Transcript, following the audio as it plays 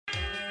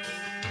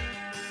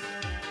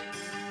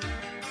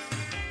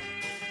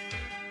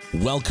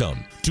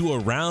Welcome to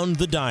Around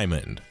the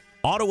Diamond,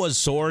 Ottawa's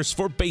source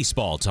for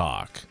baseball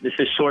talk. This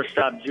is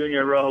shortstop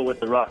Junior Rojo with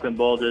the Rockland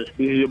Boulders.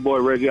 This is your boy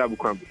Reggie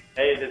Abercrombie.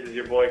 Hey, this is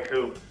your boy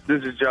Coop.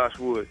 This is Josh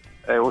Wood.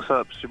 Hey, what's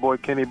up? It's your boy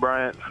Kenny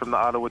Bryant from the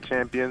Ottawa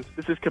Champions.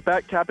 This is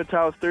Quebec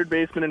Capital's third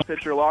baseman and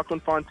pitcher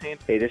Lachlan Fontaine.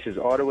 Hey, this is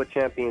Ottawa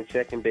Champions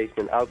second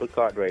baseman Albert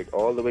Cartwright,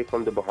 all the way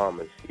from the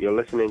Bahamas. You're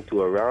listening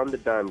to Around the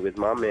Diamond with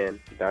my man,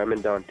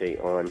 Diamond Dante,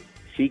 on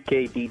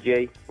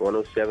CKDJ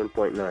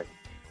 107.9.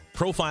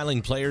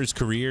 Profiling players'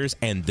 careers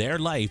and their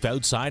life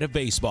outside of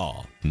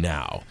baseball.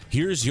 Now,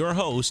 here's your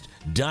host,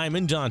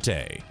 Diamond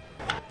Dante.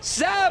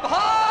 Seb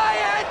high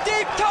and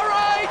deep to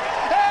right,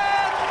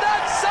 and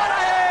that's out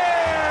of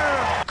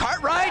here!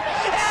 Cartwright,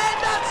 and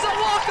that's a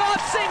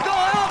walk-off single.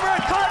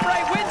 Albert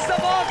Cartwright wins the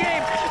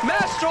ballgame.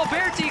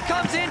 Mastroberti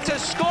comes in to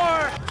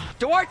score.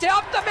 Duarte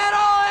up the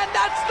middle, and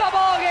that's the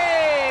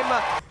ballgame.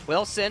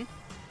 Wilson,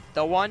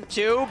 the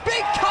 1-2,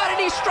 big cut, and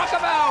he struck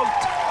him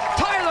out.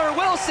 Tyler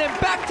Wilson,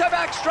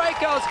 back-to-back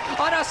strikeouts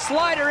on a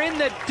slider in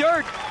the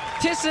dirt.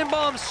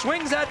 Tissenbaum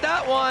swings at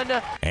that one.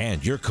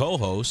 And your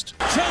co-host,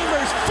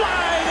 Chambers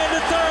flying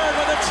into third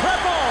with a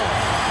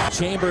triple.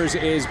 Chambers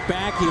is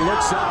back. He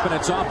looks up, and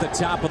it's off the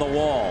top of the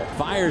wall.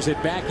 Fires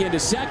it back into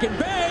second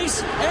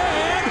base,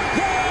 and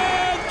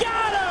they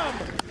got him!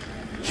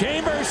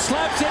 Chambers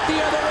slaps it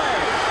the other way.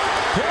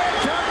 Here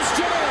comes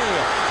Jimmy.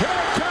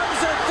 Here comes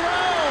the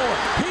throw.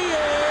 He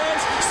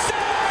is safe,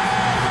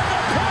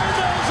 and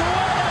the Cardinals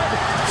win.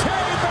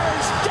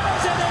 Chambers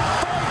does it in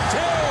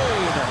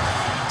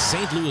 14.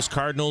 St. Louis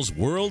Cardinals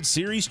World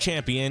Series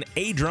champion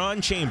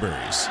Adron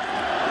Chambers.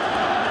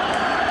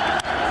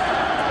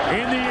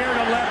 In the air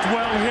to left,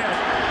 well hit.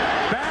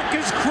 Back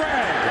is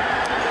Craig.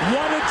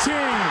 What a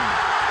team.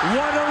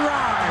 What a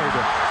ride.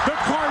 The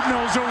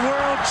Cardinals are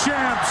world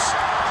champs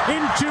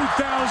in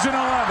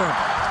 2011.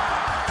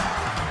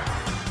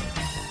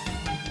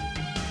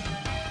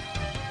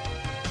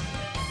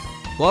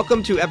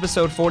 Welcome to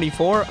episode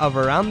 44 of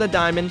Around the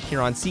Diamond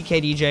here on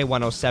CKDJ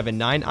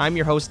 107.9. I'm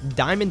your host,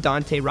 Diamond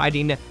Dante,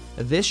 riding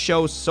this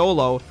show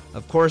solo.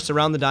 Of course,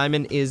 Around the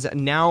Diamond is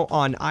now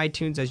on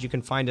iTunes, as you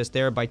can find us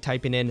there by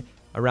typing in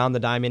Around the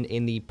Diamond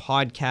in the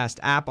podcast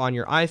app on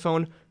your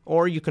iPhone,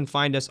 or you can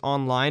find us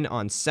online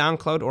on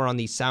SoundCloud or on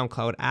the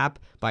SoundCloud app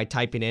by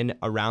typing in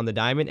Around the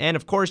Diamond. And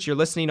of course, you're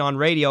listening on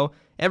radio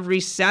every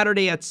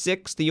Saturday at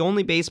 6, the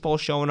only baseball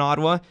show in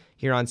Ottawa,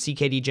 here on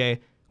CKDJ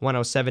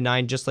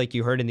 107.9, just like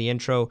you heard in the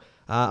intro.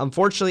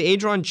 Unfortunately,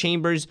 Adron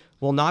Chambers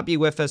will not be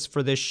with us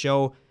for this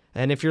show.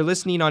 And if you're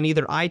listening on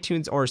either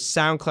iTunes or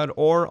SoundCloud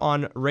or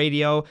on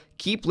radio,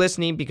 keep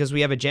listening because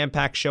we have a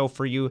jam-packed show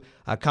for you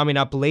coming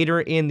up later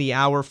in the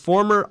hour.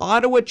 Former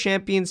Ottawa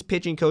Champions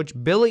pitching coach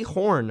Billy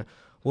Horn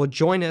will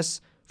join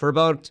us for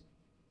about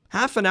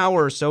half an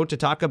hour or so to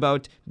talk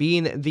about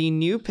being the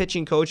new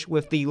pitching coach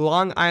with the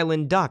Long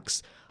Island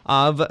Ducks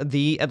of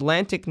the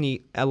Atlantic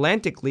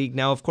League.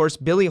 Now, of course,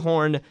 Billy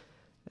Horn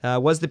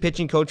was the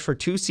pitching coach for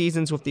 2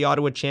 seasons with the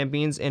Ottawa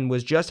Champions and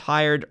was just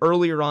hired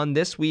earlier on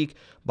this week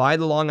by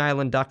the Long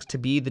Island Ducks to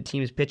be the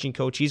team's pitching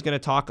coach. He's going to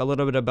talk a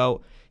little bit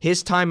about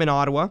his time in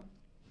Ottawa,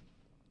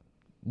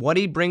 what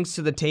he brings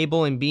to the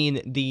table in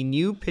being the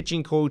new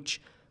pitching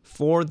coach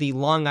for the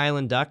Long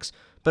Island Ducks,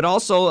 but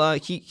also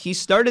he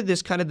started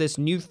this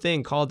new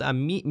thing called a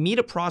Meet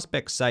a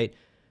Prospect site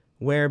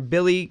where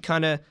Billy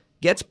kind of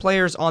gets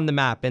players on the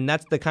map, and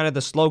that's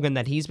the slogan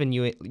that he's been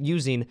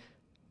using,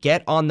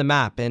 get on the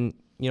map. And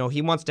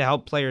he wants to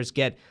help players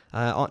get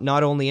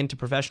not only into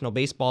professional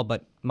baseball,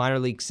 but minor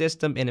league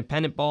system,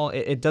 independent ball.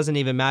 It doesn't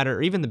even matter,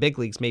 or even the big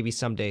leagues maybe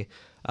someday,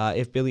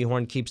 if Billy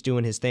Horn keeps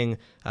doing his thing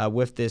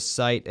with this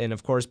site. And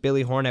of course,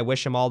 Billy Horn, I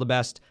wish him all the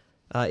best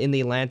in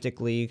the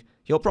Atlantic League.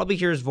 You'll probably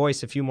hear his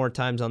voice a few more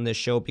times on this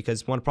show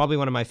because probably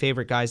one of my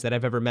favorite guys that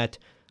I've ever met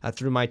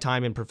through my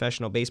time in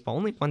professional baseball.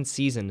 Only 1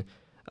 season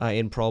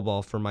in Pro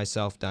Ball for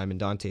myself, Diamond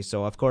Dante.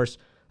 So, of course,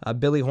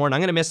 Billy Horn, I'm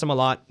going to miss him a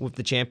lot with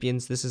the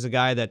Champions. This is a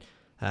guy that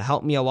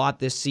helped me a lot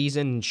this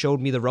season and showed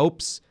me the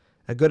ropes.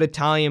 A good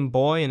Italian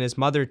boy, and his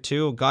mother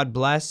too, God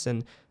bless,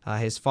 and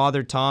his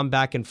father Tom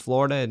back in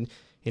Florida.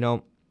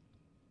 And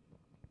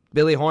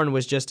Billy Horn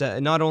was just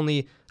not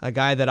only a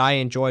guy that I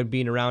enjoyed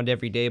being around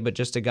every day, but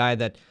just a guy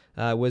that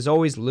was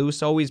always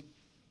loose, always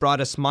brought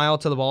a smile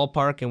to the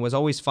ballpark, and was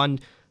always fun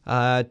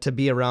to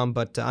be around.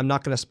 But I'm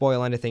not going to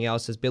spoil anything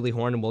else, as Billy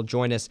Horn will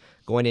join us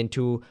going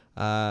into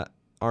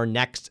our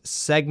next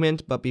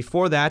segment. But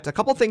before that, a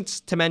couple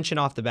things to mention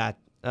off the bat.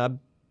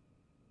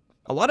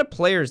 A lot of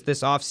players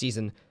this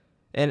offseason,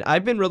 and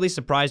I've been really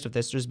surprised with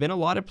this. There's been a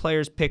lot of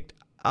players picked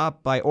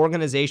up by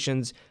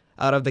organizations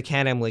out of the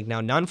Can-Am League.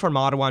 Now, none from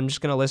Ottawa. I'm just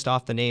going to list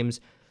off the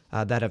names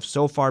that have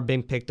so far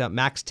been picked up.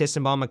 Max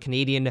Tissenbaum, a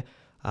Canadian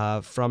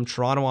from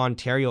Toronto,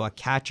 Ontario, a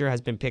catcher,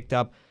 has been picked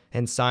up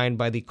and signed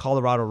by the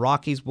Colorado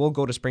Rockies. Will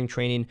go to spring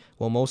training.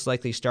 Will most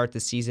likely start the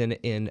season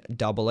in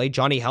AA.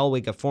 Johnny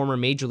Hellwig, a former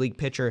Major League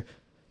pitcher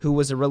who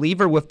was a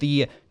reliever with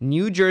the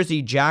New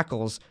Jersey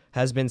Jackals,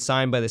 has been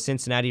signed by the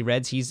Cincinnati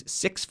Reds. He's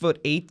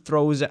 6'8",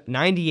 throws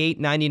 98,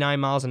 99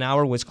 miles an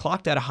hour, was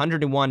clocked at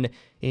 101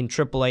 in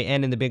AAA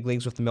and in the big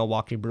leagues with the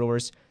Milwaukee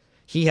Brewers.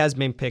 he has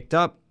been picked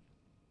up.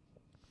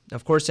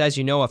 Of course, as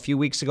you know, a few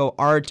weeks ago,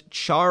 Art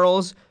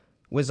Charles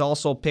was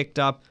also picked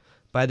up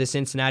by the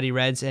Cincinnati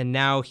Reds, and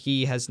now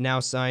he has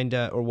signed,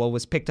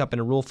 was picked up in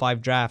a Rule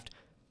 5 draft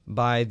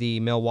by the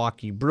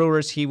Milwaukee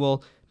Brewers. He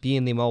will be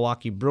in the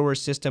Milwaukee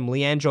Brewers system.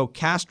 Leandro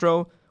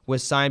Castro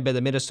was signed by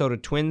the Minnesota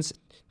Twins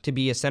to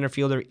be a center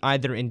fielder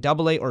either in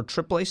AA or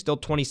AAA, still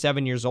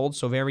 27 years old,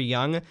 so very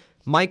young.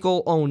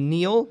 Michael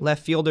O'Neill,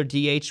 left fielder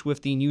DH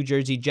with the New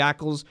Jersey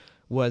Jackals,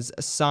 was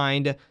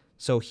signed,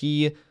 so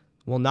he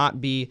will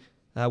not be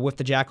with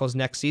the Jackals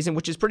next season,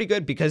 which is pretty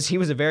good because he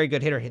was a very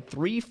good hitter. Hit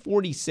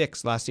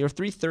 346 last year,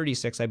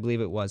 336 I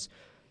believe it was,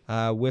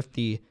 with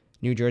the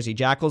New Jersey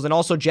Jackals. And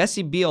also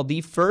Jesse Beal,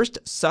 the first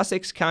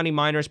Sussex County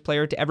Miners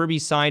player to ever be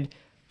signed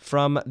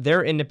from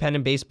their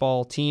independent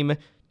baseball team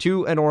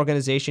to an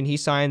organization. He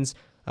signs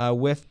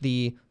with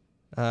the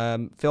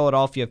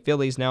Philadelphia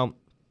Phillies. Now,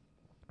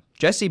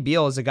 Jesse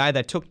Beal is a guy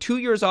that took 2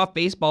 years off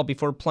baseball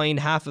before playing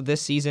half of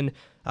this season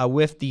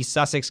with the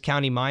Sussex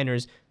County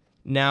Miners.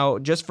 Now,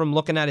 just from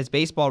looking at his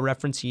baseball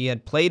reference, he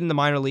had played in the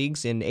minor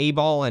leagues in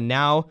A-ball and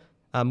now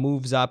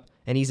moves up.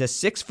 And he's a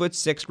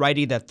 6'6"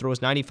 righty that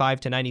throws 95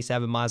 to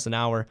 97 miles an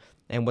hour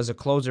and was a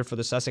closer for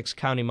the Sussex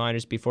County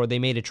Miners before they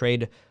made a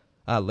trade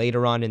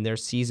later on in their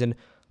season.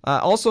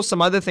 Also,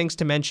 some other things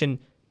to mention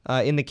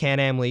in the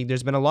Can-Am League.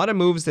 There's been a lot of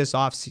moves this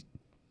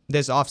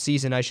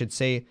off-season, I should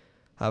say.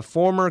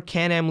 Former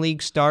Can-Am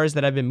League stars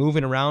that have been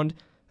moving around.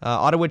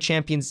 Ottawa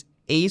Champions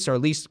ace, or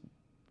at least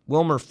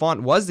Wilmer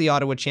Font was the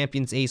Ottawa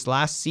Champions ace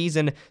last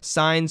season,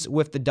 signs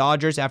with the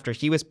Dodgers after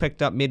he was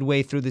picked up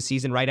midway through the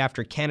season, right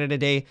after Canada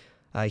Day.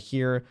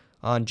 Here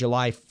on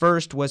July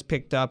 1st, was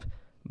picked up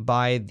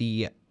by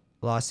the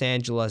Los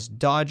Angeles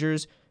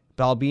Dodgers.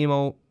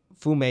 Balbino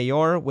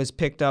Fumayor was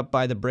picked up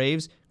by the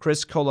Braves.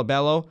 Chris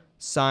Colabello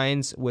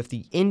signs with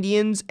the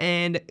Indians,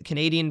 and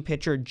Canadian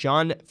pitcher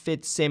John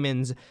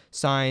Fitzsimmons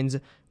signs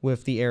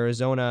with the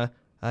Arizona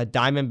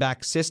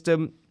Diamondback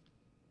system.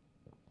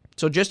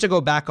 So just to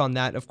go back on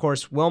that, of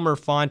course, Wilmer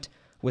Font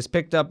was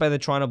picked up by the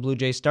Toronto Blue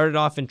Jays, started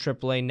off in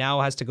AAA,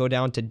 now has to go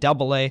down to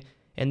AA,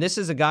 and this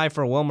is a guy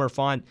for Wilmer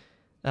Font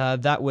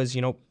that was,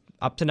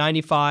 up to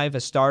 95,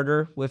 a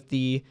starter with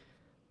the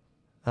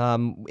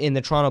in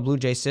the Toronto Blue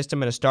Jays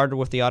system and a starter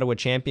with the Ottawa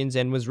Champions,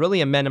 and was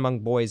really a men among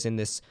boys in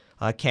this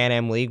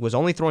Can-Am League. Was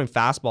only throwing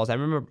fastballs.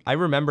 I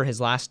remember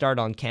his last start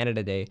on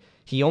Canada Day.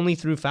 He only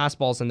threw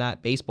fastballs in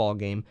that baseball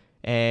game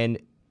and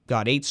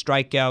got 8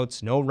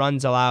 strikeouts, no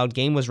runs allowed.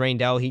 Game was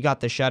rained out. He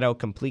got the shutout,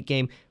 complete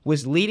game.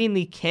 Was leading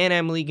the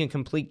Can-Am League in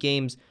complete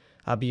games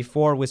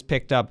before was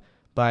picked up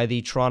by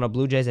the Toronto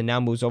Blue Jays and now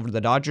moves over to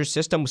the Dodgers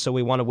system, so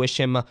we want to wish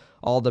him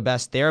all the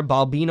best there.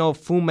 Balbino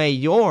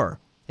Fumayor,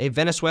 a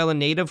Venezuelan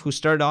native who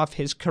started off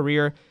his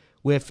career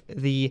with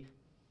the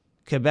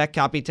Quebec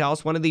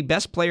Capitals, one of the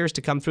best players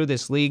to come through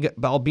this league.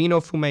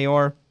 Balbino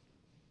Fumayor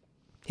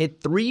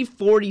hit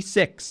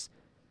 346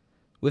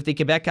 with the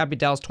Quebec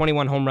Capitals,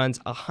 21 home runs,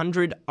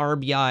 100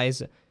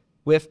 RBIs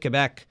with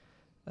Quebec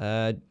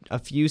a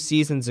few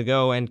seasons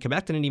ago, and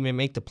Quebec didn't even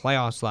make the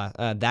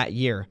playoffs that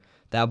year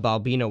that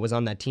Balbino was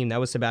on that team. That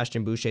was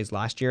Sebastien Boucher's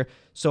last year.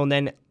 So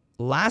then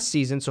 2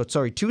 seasons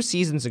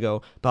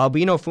ago,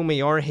 Balbino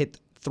Fumayor hit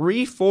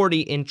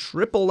 340 in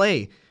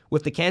AAA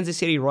with the Kansas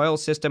City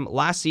Royals system.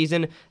 Last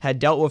season had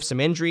dealt with some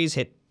injuries,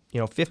 hit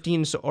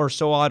 15 or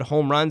so odd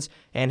home runs,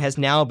 and has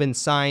now been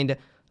signed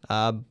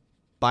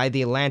by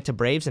the Atlanta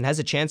Braves and has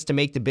a chance to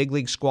make the big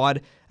league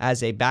squad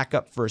as a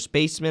backup first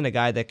baseman, a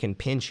guy that can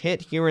pinch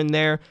hit here and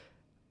there.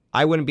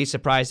 I wouldn't be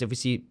surprised if we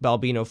see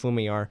Balbino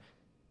Fumayor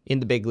in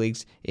the big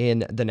leagues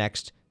in the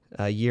next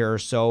year or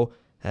so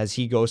as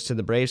he goes to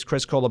the Braves.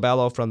 Chris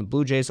Colabello from the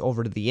Blue Jays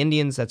over to the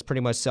Indians. That's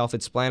pretty much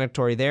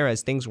self-explanatory there,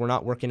 as things were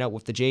not working out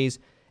with the Jays.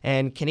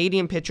 And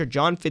Canadian pitcher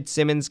John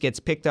Fitzsimmons gets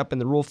picked up in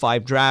the Rule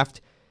 5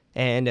 draft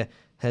and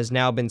has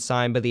now been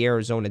signed by the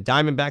Arizona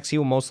Diamondbacks. He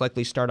will most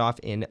likely start off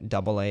in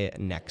AA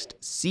next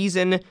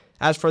season.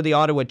 As for the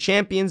Ottawa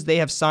Champions, they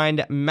have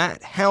signed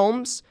Matt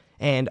Helms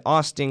and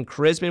Austin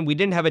Crisman. We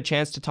didn't have a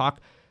chance to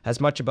talk as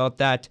much about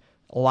that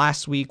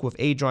last week with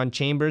Adron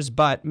Chambers,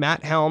 but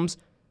Matt Helms,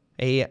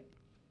 a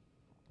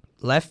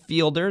left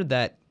fielder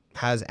that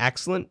has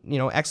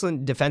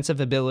excellent defensive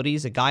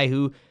abilities, a guy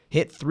who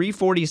hit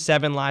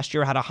 347 last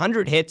year, had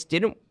 100 hits,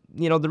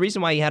 the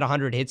reason why he had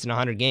 100 hits in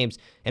 100 games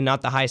and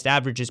not the highest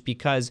average is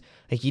because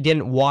he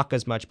didn't walk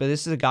as much, but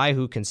this is a guy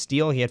who can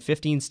steal. He had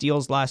 15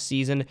 steals last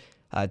season,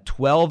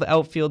 12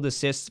 outfield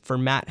assists for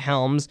Matt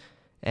Helms,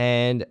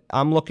 and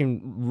I'm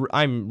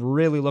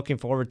really looking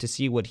forward to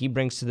see what he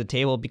brings to the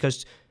table,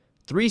 because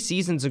 3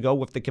 seasons ago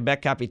with the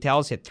Quebec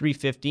Capitals hit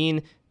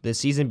 315. The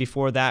season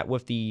before that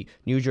with the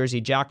New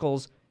Jersey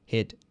Jackals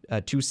hit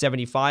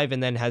 275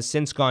 and then has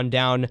since gone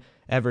down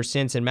ever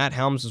since. And Matt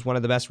Helms was one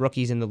of the best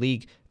rookies in the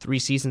league 3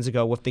 seasons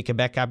ago with the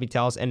Quebec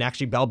Capitals, and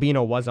actually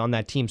Balbino was on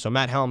that team. So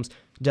Matt Helms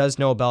does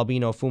know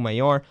Balbino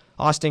Fumayor.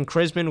 Austin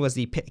Crisman was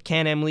the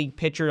Can-Am League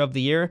Pitcher of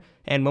the Year,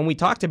 and when we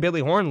talk to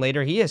Billy Horn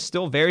later, he is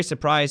still very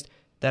surprised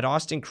that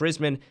Austin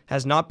Crisman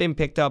has not been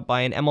picked up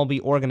by an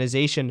MLB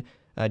organization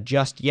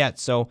just yet.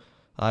 So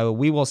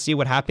we will see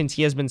what happens.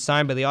 He has been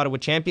signed by the Ottawa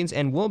Champions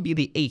and will be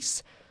the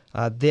ace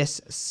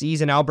this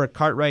season. Albert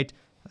Cartwright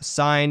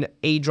signed,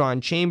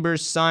 Adron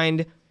Chambers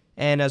signed,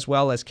 and as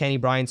well as Kenny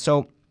Bryant.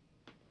 So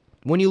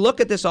when you look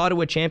at this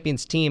Ottawa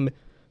Champions team,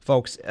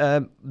 folks,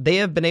 they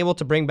have been able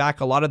to bring back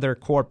a lot of their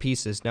core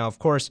pieces. Now, of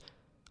course,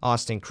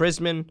 Austin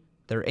Krisman,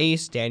 their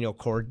ace, Daniel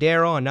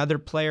Cordero, another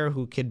player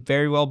who could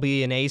very well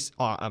be an ace.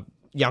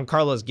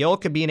 Giancarlo Gil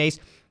could be an ace.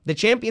 The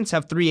Champions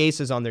have 3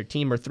 aces on their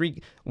team, or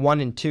 3 1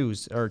 and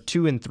 2s, or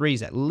 2 and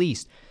 3s at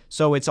least.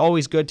 So it's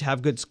always good to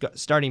have good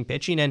starting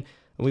pitching, and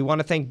we want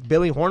to thank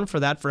Billy Horn for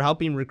that, for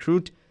helping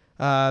recruit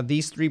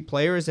these 3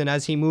 players. And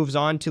as he moves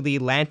on to the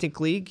Atlantic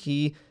League,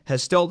 he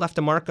has still left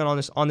a mark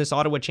on this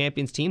Ottawa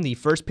Champions team, the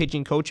first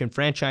pitching coach in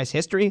franchise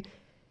history,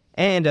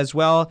 and as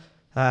well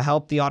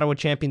helped the Ottawa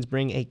Champions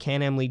bring a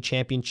Can-Am League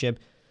championship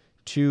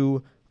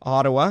to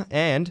Ottawa.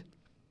 And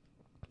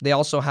they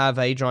also have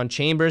Adron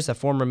Chambers, a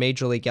former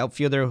Major League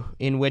outfielder,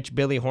 in which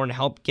Billy Horn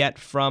helped get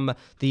from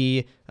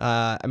the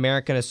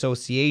American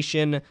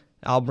Association.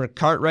 Albert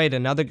Cartwright,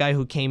 another guy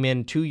who came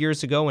in 2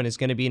 years ago and is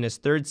going to be in his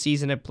 3rd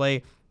season at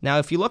play. Now,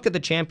 if you look at the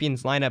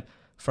Champions lineup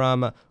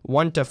from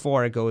 1 to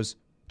 4, it goes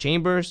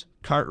Chambers,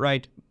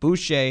 Cartwright,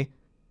 Boucher,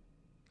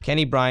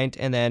 Kenny Bryant,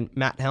 and then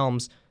Matt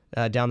Helms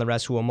down the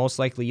rest, who will most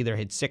likely either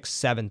hit 6th,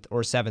 7th,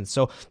 or 7th.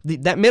 So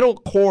that middle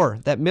core,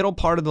 that middle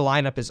part of the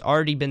lineup has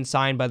already been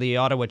signed by the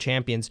Ottawa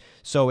Champions.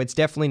 So it's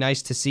definitely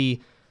nice to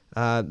see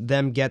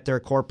them get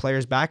their core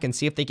players back and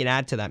see if they can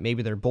add to that.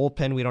 Maybe their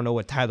bullpen. We don't know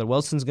what Tyler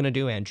Wilson's going to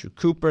do, Andrew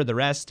Cooper, the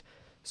rest.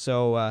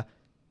 So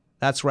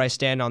that's where I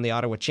stand on the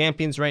Ottawa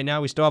Champions right now.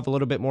 We still have a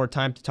little bit more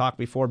time to talk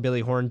before Billy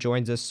Horn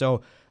joins us.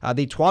 So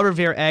the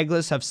Trois-Rivières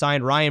Aigles have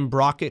signed Ryan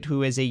Brockett,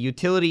 who is a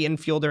utility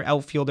infielder,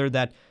 outfielder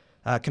that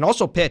can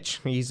also pitch.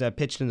 He's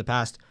pitched in the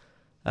past.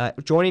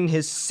 Joining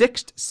his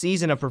 6th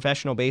season of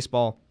professional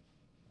baseball.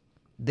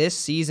 This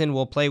season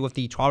will play with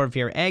the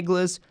Trois-Rivières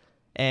Aigles,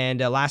 and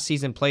last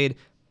season played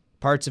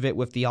parts of it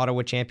with the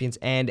Ottawa Champions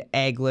and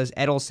Aigles.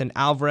 Edelson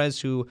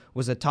Alvarez, who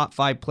was a top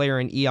 5 player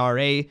in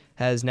ERA,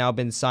 has now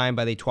been signed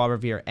by the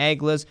Trois-Rivières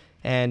Aigles,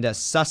 and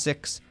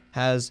Sussex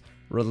has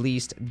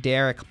released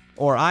Derek,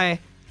 or I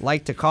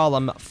like to call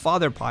him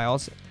Father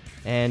Piles,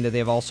 and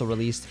they've also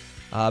released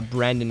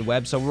Brandon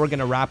Webb. So we're going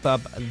to wrap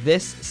up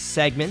this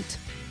segment.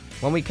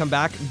 When we come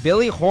back,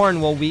 Billy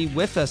Horn will be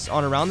with us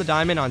on Around the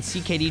Diamond on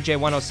CKDJ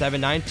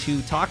 107.9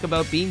 to talk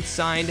about being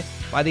signed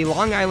by the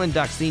Long Island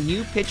Ducks, the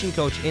new pitching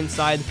coach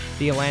inside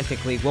the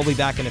Atlantic League. We'll be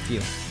back in a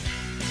few.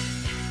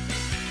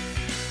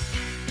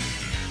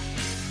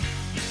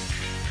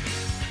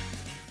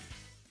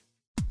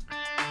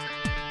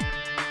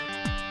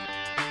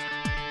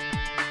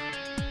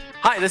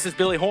 Hi, this is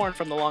Billy Horn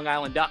from the Long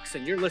Island Ducks,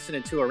 and you're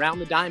listening to Around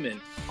the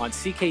Diamond on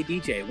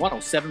CKDJ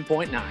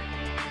 107.9.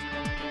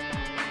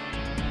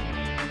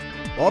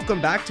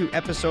 Welcome back to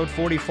episode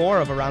 44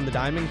 of Around the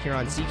Diamond here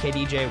on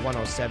CKDJ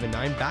 107.9.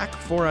 Back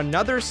for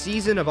another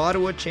season of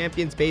Ottawa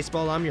Champions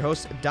Baseball. I'm your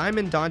host,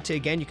 Diamond Dante.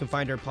 Again, you can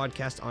find our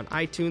podcast on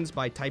iTunes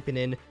by typing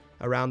in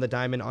Around the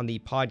Diamond on the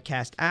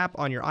podcast app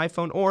on your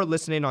iPhone, or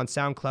listening on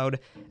SoundCloud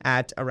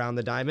at Around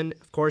the Diamond.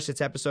 Of course,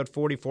 it's episode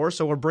 44,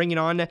 so we're bringing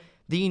on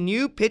the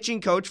new pitching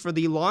coach for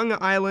the Long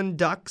Island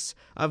Ducks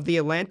of the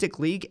Atlantic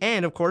League,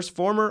 and of course,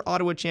 former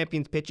Ottawa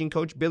Champions pitching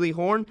coach Billy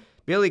Horn.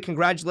 Billy,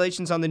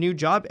 congratulations on the new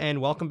job,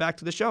 and welcome back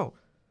to the show.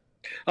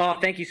 Oh,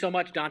 thank you so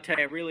much, Dante.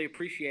 I really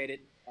appreciate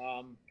it.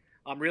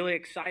 I'm really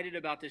excited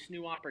about this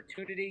new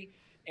opportunity,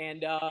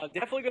 and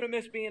definitely going to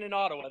miss being in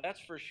Ottawa,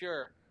 that's for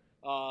sure.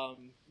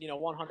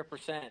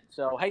 100%.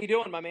 So how you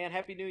doing, my man?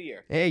 Happy New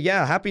Year. Hey,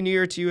 yeah, Happy New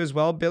Year to you as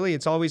well, Billy.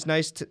 It's always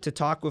nice to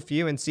talk with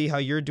you and see how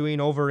you're doing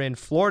over in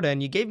Florida.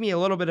 And you gave me a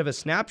little bit of a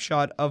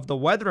snapshot of the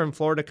weather in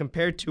Florida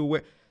compared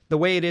to the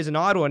way it is in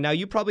Ottawa. Now,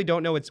 you probably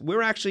don't know,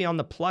 we're actually on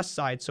the plus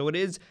side, so it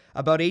is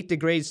about 8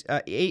 degrees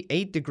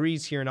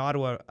here in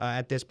Ottawa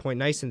at this point.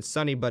 Nice and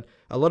sunny, but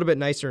a little bit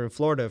nicer in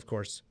Florida, of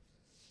course.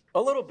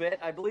 A little bit.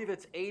 I believe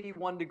it's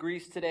 81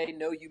 degrees today,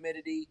 no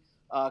humidity.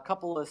 A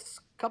couple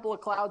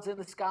of clouds in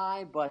the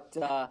sky, but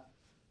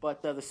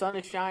the sun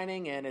is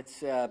shining, and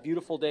it's a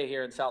beautiful day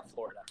here in South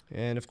Florida.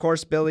 And of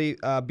course, Billy,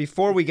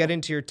 before we get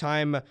into your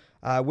time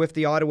with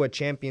the Ottawa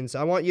Champions,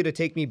 I want you to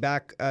take me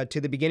back to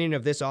the beginning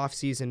of this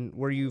offseason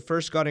where you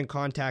first got in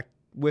contact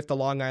with the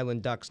Long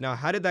Island Ducks. Now,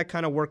 how did that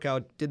kind of work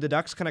out? Did the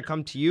Ducks kind of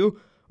come to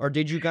you, or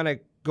did you kind of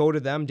go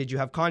to them? Did you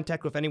have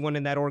contact with anyone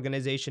in that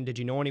organization? Did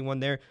you know anyone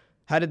there?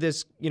 How did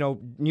this,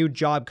 new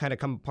job kind of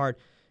come apart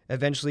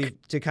eventually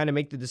to kind of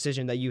make the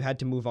decision that you had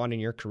to move on in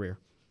your career?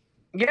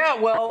 Yeah,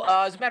 well,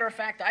 as a matter of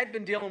fact, I'd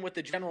been dealing with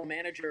the general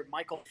manager,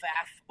 Michael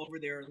Pfaff, over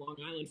there in Long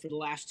Island for the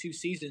last 2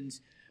 seasons.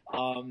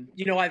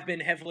 I've been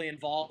heavily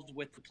involved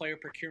with the player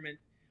procurement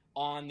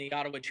on the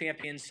Ottawa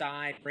Champions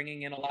side,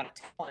 bringing in a lot of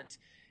talent.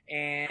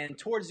 And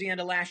towards the end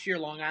of last year,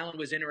 Long Island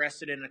was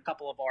interested in a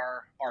couple of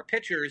our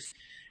pitchers.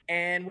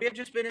 And we have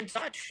just been in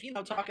touch,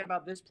 talking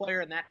about this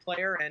player and that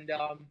player, and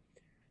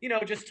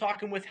just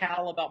talking with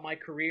Hal about my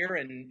career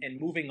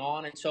and moving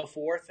on and so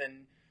forth.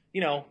 And,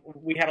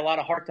 we had a lot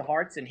of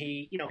heart-to-hearts, and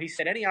he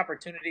said any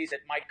opportunities that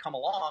might come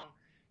along,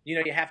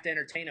 you have to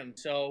entertain them.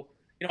 So,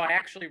 I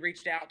actually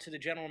reached out to the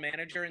general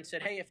manager and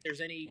said, hey, if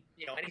there's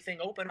anything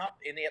open up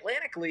in the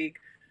Atlantic League,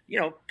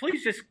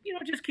 please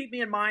just keep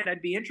me in mind.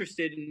 I'd be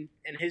interested.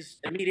 And his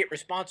immediate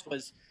response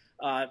was,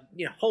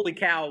 holy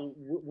cow,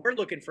 we're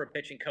looking for a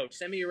pitching coach.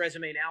 Send me your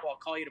resume now. I'll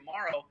call you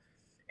tomorrow.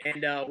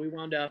 And we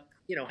wound up,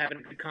 having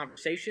a good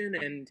conversation.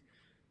 And,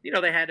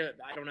 they had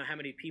I don't know how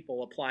many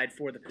people applied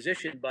for the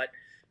position, but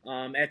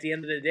at the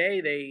end of the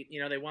day,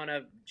 they wound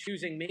up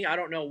choosing me. I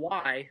don't know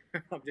why.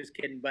 I'm just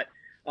kidding. But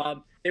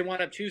they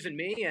wound up choosing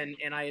me.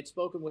 And I had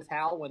spoken with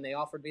Hal when they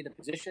offered me the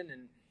position.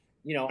 And,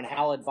 and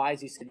Hal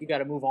advised, he said, you got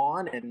to move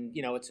on. And,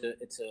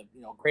 it's a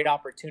great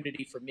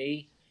opportunity for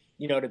me,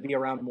 to be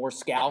around more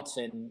scouts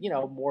and,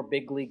 more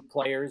big league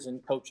players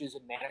and coaches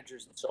and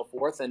managers and so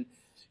forth. And,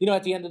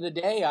 at the end of the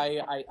day,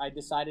 I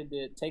decided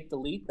to take the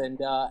leap and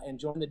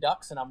join the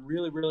Ducks, and I'm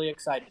really, really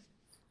excited.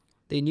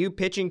 The new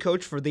pitching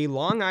coach for the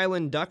Long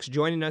Island Ducks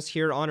joining us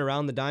here on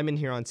Around the Diamond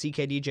here on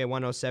CKDJ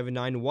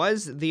 1079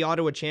 was the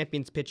Ottawa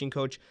Champions pitching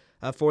coach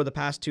for the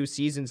past 2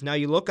 seasons. Now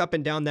you look up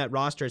and down that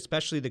roster,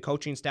 especially the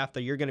coaching staff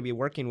that you're going to be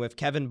working with,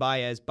 Kevin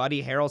Baez,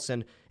 Buddy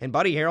Harrelson, and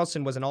Buddy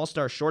Harrelson was an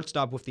all-star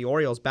shortstop with the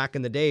Orioles back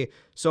in the day.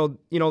 So,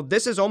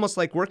 this is almost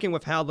like working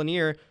with Hal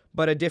Lanier,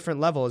 but a different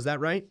level. Is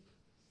that right?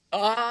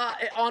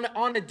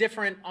 On a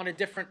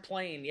different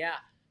plane, yeah.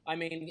 I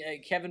mean,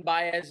 Kevin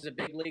Baez is a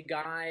big league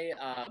guy.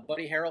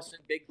 Buddy Harrelson,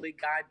 big league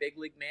guy, big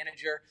league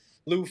manager.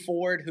 Lou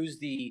Ford,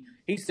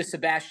 he's the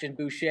Sebastian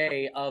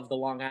Boucher of the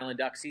Long Island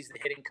Ducks. He's the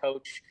hitting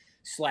coach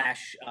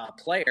 /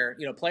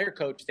 player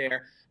coach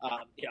there.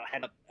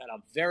 Had a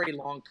very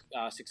long,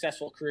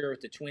 successful career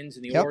with the Twins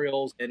and the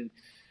Orioles. And,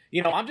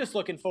 I'm just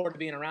looking forward to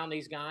being around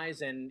these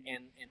guys and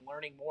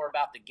learning more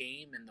about the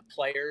game and the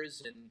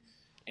players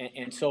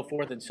and so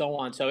forth and so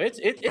on. So it's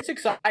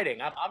exciting.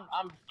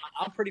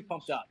 I'm pretty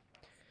pumped up.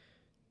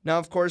 Now,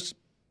 of course,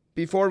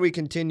 before we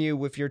continue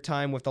with your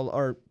time with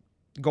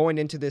going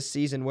into this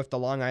season with the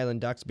Long Island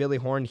Ducks, Billy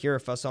Horn here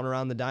with us on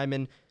Around the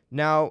Diamond.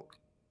 Now,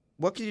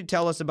 what could you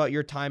tell us about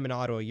your time in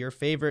Ottawa, your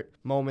favorite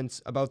moments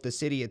about the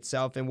city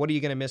itself, and what are you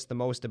going to miss the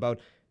most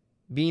about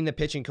being the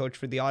pitching coach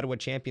for the Ottawa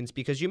Champions?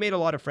 Because you made a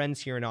lot of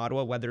friends here in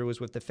Ottawa, whether it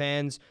was with the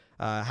fans,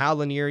 Hal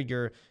Lanier,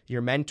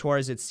 your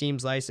mentors, it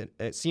seemed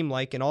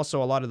like, and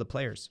also a lot of the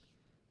players.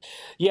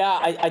 Yeah,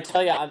 I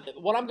tell you,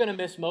 what I'm going to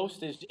miss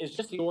most is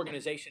just the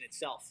organization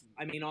itself.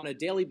 I mean, on a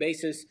daily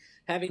basis,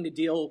 having to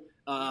deal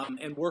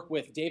and work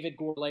with David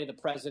Gourlay, the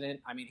president.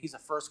 I mean, he's a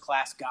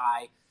first-class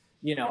guy.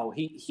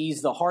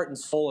 He's the heart and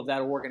soul of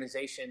that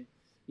organization.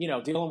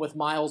 Dealing with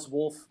Miles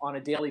Wolff on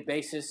a daily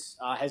basis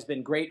has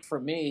been great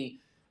for me,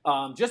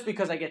 just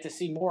because I get to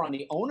see more on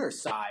the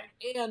owner's side.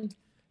 And,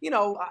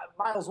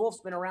 Miles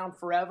Wolff's been around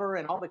forever,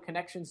 and all the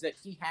connections that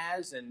he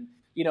has, and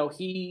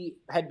he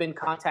had been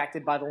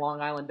contacted by the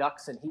Long Island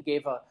Ducks, and he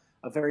gave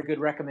a very good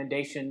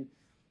recommendation,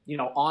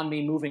 on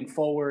me moving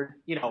forward.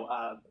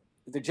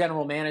 The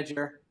general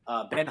manager,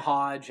 Ben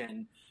Hodge,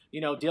 and,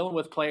 dealing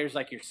with players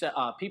like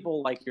yourself,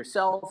 people like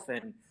yourself,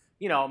 and,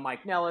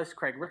 Mike Nellis,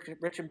 Craig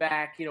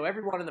Richenbach,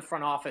 everyone in the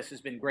front office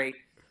has been great.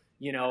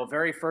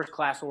 Very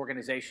first-class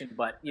organization.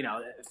 But,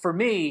 for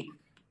me,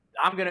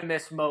 I'm going to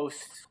miss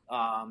most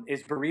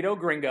is Burrito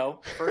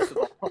Gringo, first of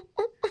all,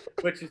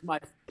 which is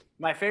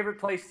my favorite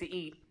place to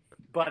eat,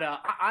 but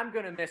I'm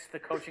going to miss the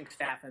coaching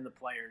staff and the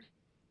players.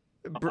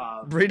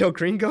 Burrito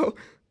Gringo?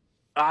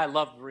 I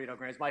love Burrito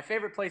Gringo. It's my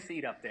favorite place to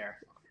eat up there.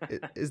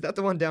 Is that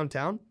the one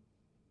downtown?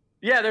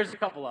 Yeah, there's a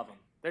couple of them.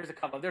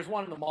 There's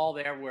one in the mall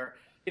there where,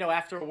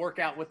 after a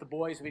workout with the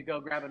boys, we'd go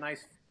grab a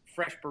nice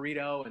fresh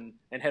burrito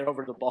and head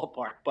over to the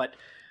ballpark. But,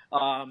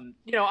 I'm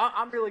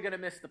really going to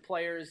miss the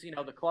players,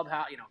 the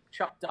clubhouse,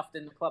 Chuck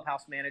Dufton, the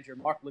clubhouse manager,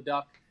 Mark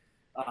Leduc,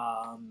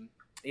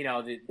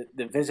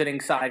 the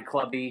visiting side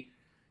clubby,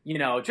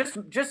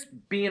 just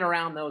being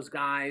around those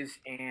guys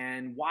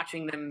and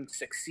watching them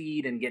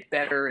succeed and get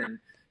better. And,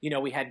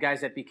 we had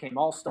guys that became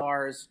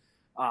all-stars,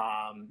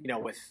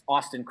 with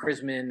Austin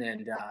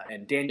Krisman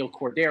and Daniel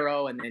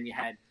Cordero. And then you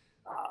had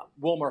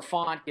Wilmer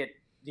Font get,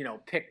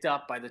 picked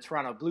up by the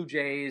Toronto Blue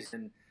Jays.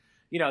 And,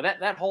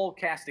 that whole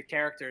cast of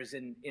characters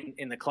in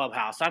the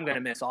clubhouse. I'm going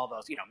to miss all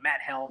those,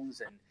 Matt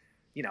Helms and,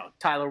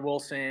 Tyler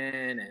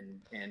Wilson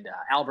and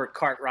Albert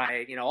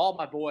Cartwright, all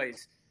my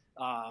boys,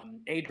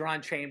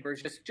 Adron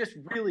Chambers, just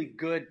really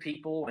good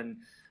people. And,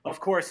 of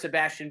course,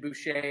 Sebastian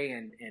Boucher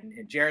and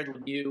Jared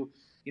Lemieux,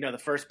 the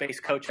first base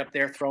coach up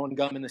there throwing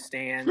gum in the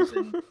stands.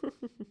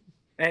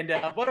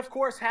 But, of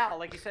course, Hal,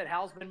 like you said,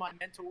 Hal's been my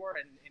mentor,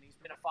 and he's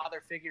been a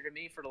father figure to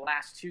me for the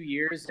last 2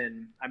 years.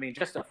 And, I mean,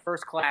 just a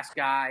first-class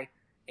guy.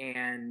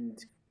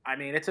 And, I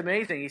mean, it's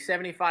amazing. He's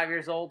 75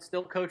 years old,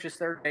 still coaches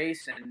third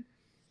base. And,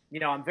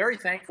 I'm very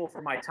thankful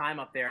for my time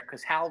up there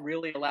because Hal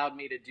really allowed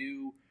me to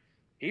do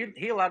 –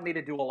 he allowed me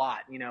to do a lot,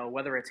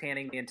 whether it's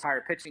handling the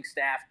entire pitching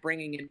staff,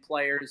 bringing in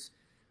players,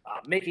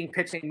 making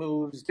pitching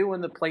moves,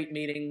 doing the plate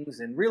meetings,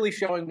 and really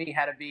showing me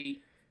how to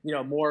be,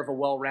 more of a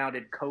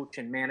well-rounded coach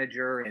and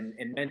manager and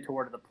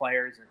mentor to the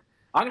players. And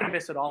I'm going to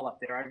miss it all up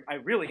there. I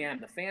really am.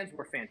 The fans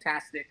were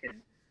fantastic.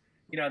 And,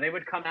 they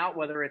would come out,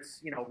 whether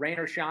it's, rain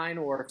or shine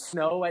or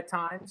snow at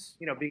times,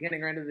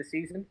 beginning or end of the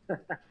season.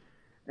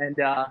 And,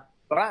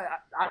 but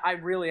I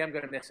really am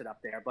going to miss it up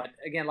there. But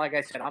again, like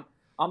I said,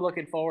 I'm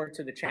looking forward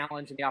to the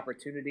challenge and the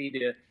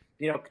opportunity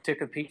to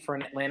compete for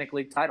an Atlantic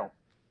League title.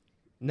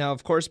 Now,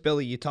 of course,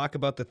 Billy, you talk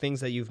about the things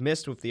that you've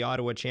missed with the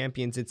Ottawa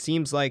Champions. It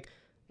seems like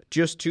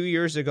just 2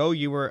 years ago,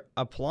 you were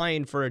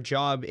applying for a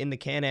job in the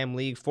Can-Am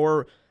League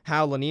for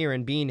Hal Lanier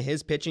and being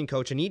his pitching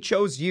coach, and he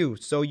chose you.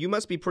 So you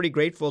must be pretty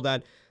grateful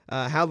that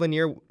Hal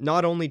Lanier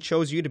not only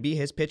chose you to be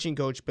his pitching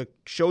coach, but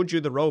showed you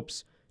the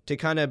ropes to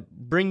kind of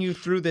bring you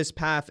through this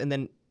path and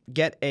then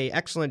get an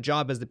excellent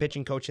job as the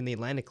pitching coach in the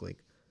Atlantic League.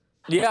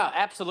 Yeah,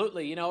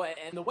 absolutely.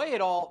 And the way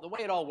it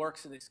all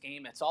works in this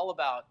game, it's all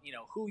about,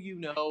 who you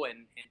know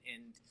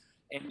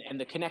and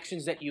the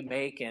connections that you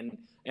make. And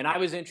I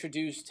was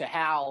introduced to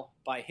Hal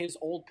by his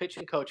old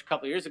pitching coach a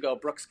couple of years ago,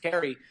 Brooks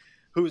Carey,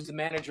 who's the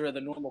manager of the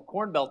Normal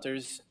Corn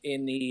Belters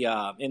in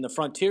the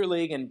Frontier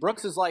League. And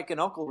Brooks is like an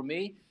uncle to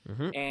me.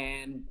 Mm-hmm.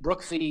 And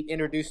Brooks, he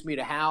introduced me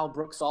to Hal.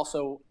 Brooks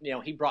also,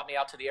 he brought me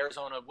out to the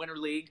Arizona Winter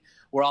League,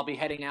 where I'll be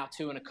heading out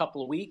to in a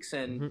couple of weeks.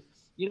 And,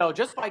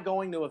 just by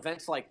going to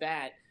events like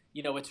that,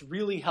 it's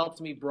really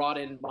helped me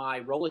broaden my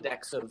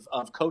Rolodex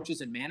of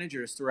coaches and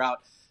managers throughout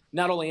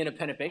not only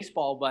independent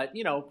baseball, but,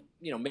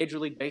 Major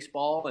League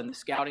Baseball and the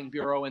Scouting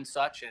Bureau and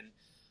such. And,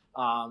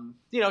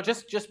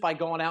 just by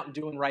going out and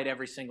doing right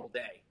every single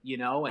day,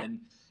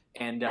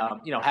 and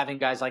having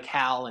guys like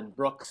Hal and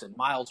Brooks and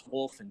Miles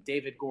Wolf and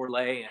David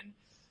Gourlay and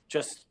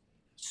just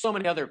so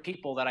many other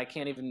people that I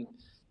can't even,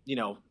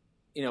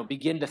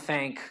 begin to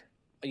thank,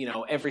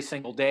 every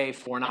single day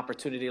for an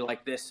opportunity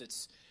like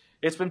this.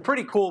 It's been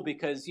pretty cool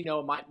because,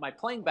 my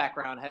playing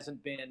background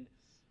hasn't been,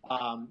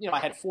 I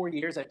had 4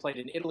 years. I played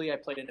in Italy. I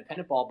played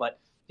independent ball, but,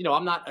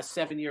 I'm not a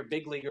 7-year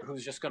big leaguer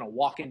who's just going to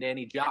walk into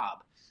any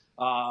job.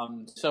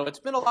 So it's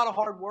been a lot of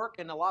hard work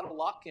and a lot of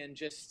luck and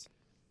just,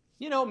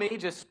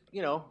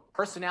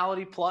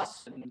 personality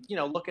plus and,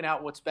 looking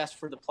out what's best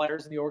for the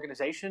players in the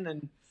organization.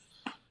 And,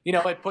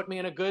 it put me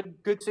in a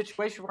good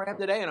situation where I am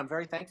today. And I'm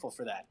very thankful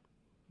for that.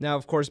 Now,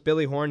 of course,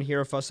 Billy Horn here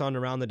with us on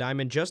Around the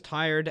Diamond, just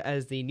hired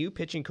as the new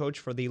pitching coach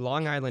for the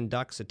Long Island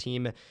Ducks, a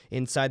team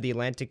inside the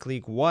Atlantic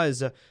League,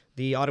 was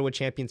the Ottawa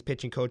Champions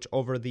pitching coach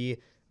over the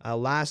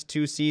last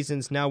 2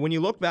 seasons. Now, when you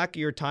look back at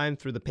your time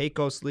through the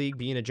Pecos League,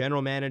 being a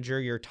general manager,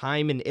 your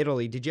time in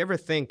Italy, did you ever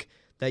think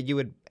that you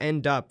would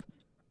end up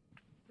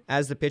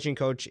as the pitching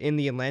coach in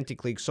the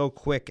Atlantic League so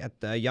quick at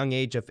the young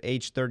age of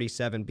age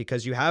 37?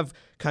 Because you have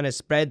kind of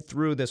spread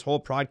through this whole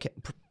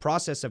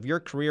process of your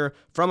career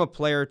from a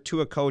player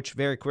to a coach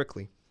very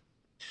quickly.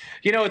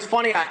 It's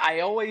funny.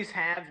 I always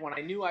have, when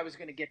I knew I was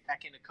going to get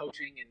back into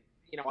coaching, and,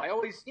 I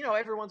always,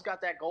 everyone's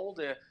got that goal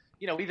to,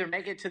 either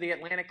make it to the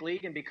Atlantic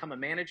League and become a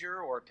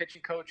manager or a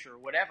pitching coach or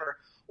whatever,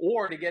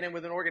 or to get in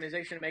with an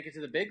organization and make it to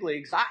the big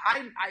leagues.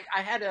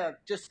 I had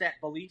just that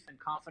belief and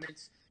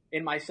confidence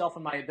in myself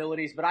and my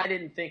abilities, but I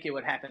didn't think it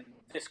would happen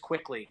this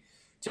quickly,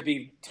 to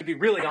be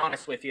really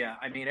honest with you.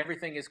 I mean,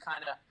 everything is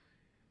kind of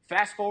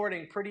fast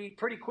forwarding pretty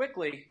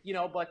quickly,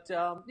 but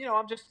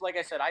I'm just, like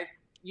I said,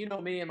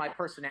 me and my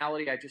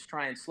personality, I just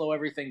try and slow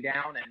everything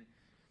down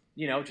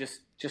and,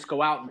 just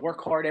go out and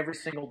work hard every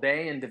single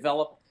day and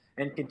develop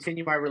and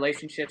continue my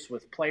relationships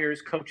with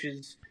players,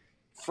 coaches,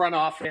 front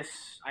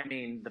office,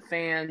 the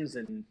fans,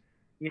 and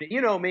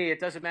me, it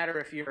doesn't matter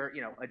if you're,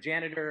 a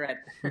janitor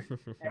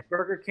at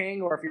Burger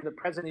King or if you're the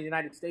president of the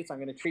United States, I'm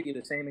going to treat you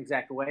the same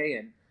exact way.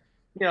 And,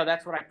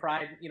 that's what I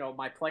pride,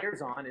 my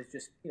players on, is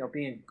just,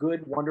 being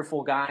good,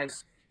 wonderful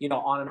guys,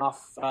 on and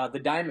off the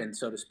diamond,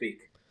 so to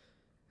speak.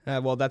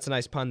 Well, that's a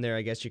nice pun there,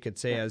 I guess you could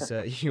say,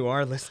 as you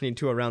are listening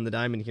to Around the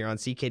Diamond here on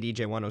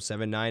CKDJ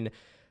 107.9.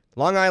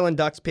 Long Island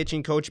Ducks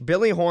pitching coach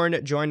Billy Horn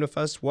joined with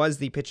us, was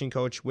the pitching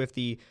coach with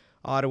the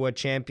Ottawa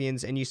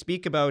Champions. And you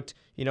speak about,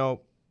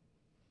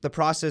 the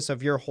process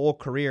of your whole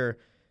career.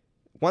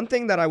 One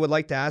thing that I would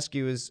like to ask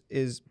you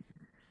is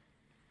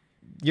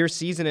your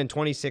season in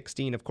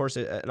 2016, of course,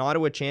 an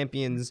Ottawa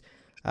Champions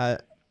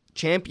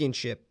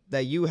championship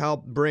that you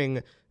helped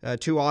bring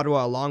to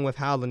Ottawa along with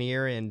Hal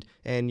Lanier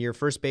and your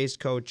first base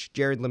coach,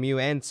 Jared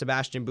Lemieux, and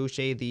Sebastian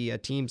Boucher, the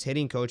team's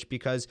hitting coach,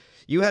 because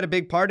you had a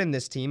big part in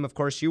this team. Of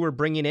course, you were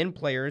bringing in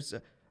players,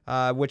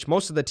 which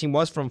most of the team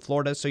was from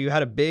Florida, so you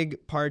had a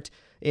big part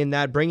in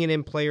that, bringing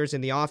in players in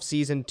the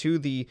offseason to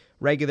the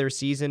regular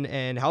season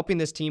and helping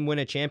this team win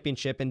a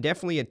championship, and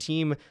definitely a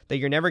team that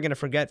you're never going to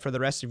forget for the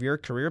rest of your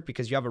career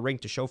because you have a ring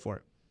to show for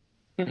it.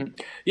 Mm-hmm.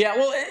 Yeah,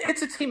 well,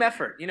 it's a team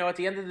effort. At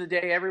the end of the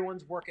day,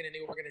 everyone's working in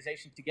the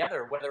organization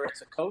together, whether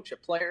it's a coach, a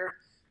player,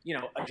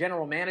 a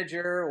general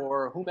manager,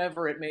 or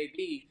whomever it may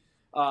be.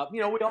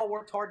 We all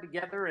worked hard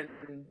together,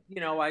 and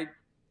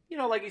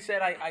like you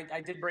said,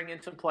 I did bring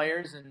in some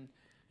players, and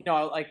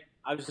I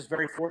was just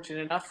very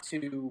fortunate enough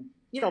to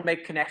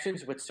make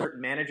connections with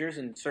certain managers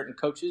and certain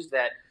coaches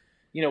that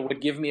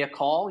would give me a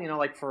call.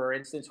 Like for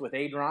instance with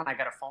Adron, I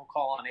got a phone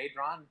call on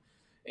Adron.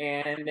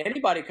 And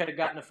anybody could have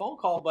gotten a phone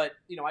call, but,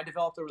 I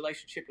developed a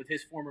relationship with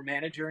his former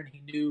manager, and he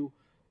knew,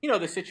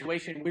 the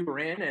situation we were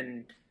in,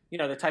 and,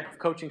 the type of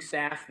coaching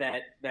staff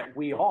that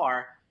we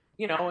are,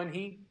 and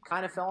he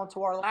kind of fell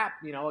into our lap.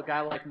 A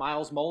guy like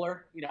Miles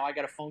Moeller, I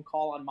got a phone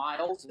call on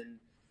Miles, and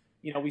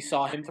we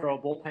saw him throw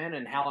a bullpen,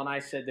 and Hal and I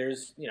said,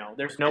 there's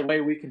no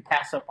way we can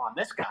pass up on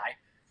this guy.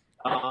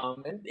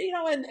 And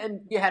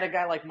you had a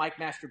guy like Mike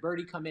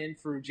Mastroberti come in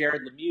through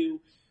Jared Lemieux.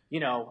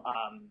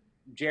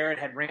 Jared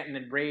had ranted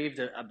and raved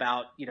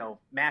about,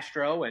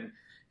 Mastro, and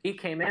he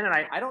came in, and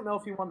I don't know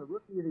if he won the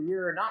Rookie of the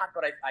Year or not,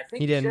 but I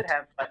think he should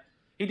have. But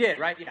he did,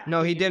 right? Yeah.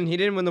 No, he didn't. He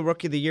didn't win the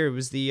Rookie of the Year. It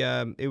was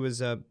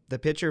the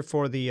pitcher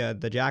for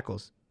the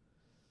Jackals.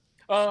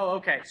 Oh,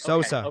 okay.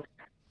 Sosa. Okay.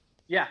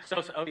 Yeah,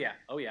 Sosa. Oh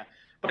yeah.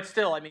 But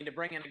still, to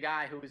bring in a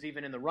guy who was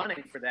even in the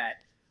running for that.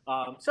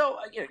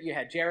 You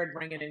had Jared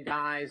bringing in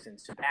guys, and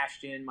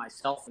Sebastian,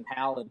 myself, and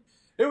Hal, and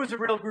it was a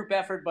real group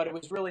effort, but it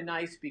was really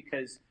nice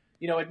because,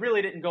 it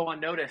really didn't go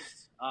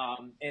unnoticed.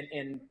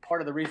 And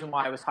part of the reason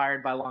why I was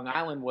hired by Long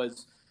Island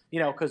was,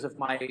 because of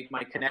my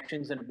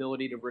connections and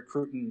ability to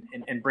recruit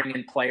and bring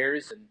in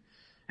players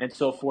and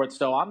so forth.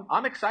 So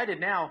I'm excited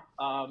now,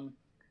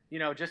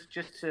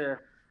 just to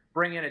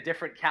bring in a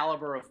different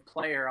caliber of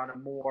player on a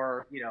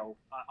more,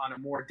 on a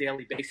more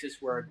daily basis.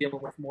 We're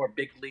dealing with more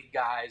big league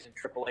guys and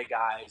AAA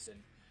guys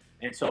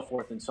and so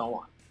forth and so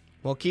on.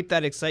 Well, keep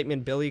that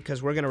excitement, Billy,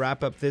 because we're going to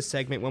wrap up this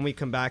segment. When we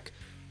come back,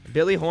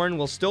 Billy Horn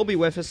will still be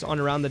with us on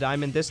Around the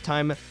Diamond, this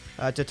time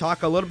to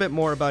talk a little bit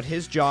more about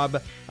his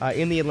job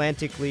in the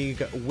Atlantic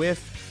League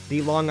with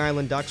the Long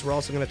Island Ducks. We're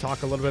also going to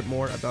talk a little bit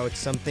more about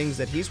some things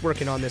that he's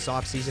working on this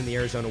offseason, the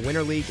Arizona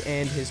Winter League,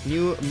 and his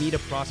new Meet a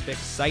Prospect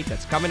site.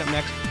 That's coming up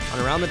next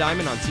on Around the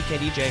Diamond on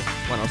CKDJ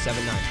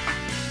 107.9.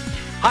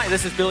 Hi,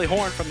 this is Billy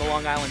Horn from the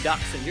Long Island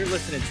Ducks, and you're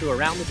listening to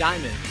Around the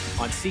Diamond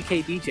on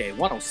CKDJ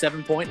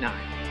 107.9.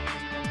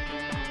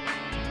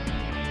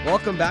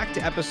 Welcome back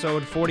to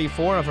episode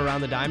 44 of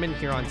Around the Diamond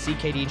here on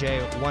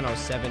CKDJ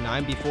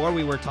 107.9. Before,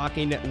 we were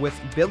talking with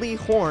Billy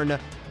Horn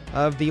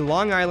of the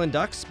Long Island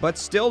Ducks, but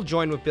still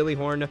joined with Billy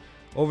Horn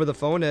over the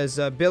phone as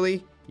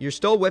Billy, you're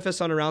still with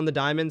us on Around the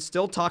Diamond,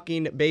 still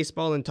talking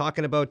baseball and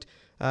talking about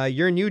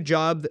your new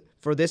job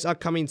for this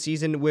upcoming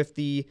season with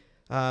the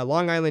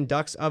Long Island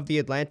Ducks of the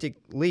Atlantic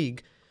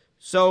League.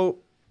 So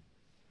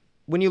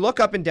when you look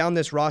up and down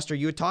this roster,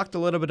 you talked a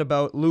little bit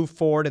about Lou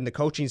Ford and the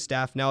coaching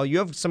staff. Now, you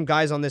have some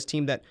guys on this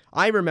team that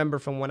I remember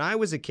from when I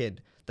was a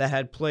kid that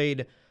had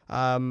played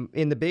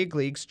in the big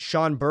leagues.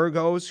 Sean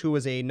Burgos, who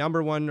was a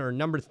number 1 or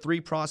number 3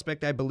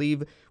 prospect, I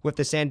believe, with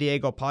the San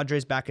Diego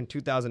Padres back in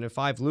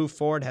 2005. Lou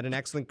Ford had an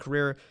excellent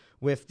career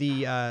with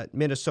the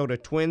Minnesota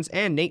Twins.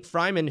 And Nate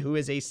Fryman, who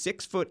is a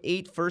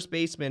 6'8" first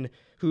baseman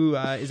who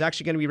is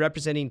actually going to be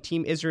representing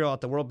Team Israel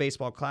at the World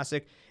Baseball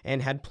Classic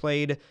and had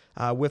played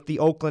with the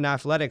Oakland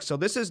Athletics. So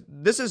this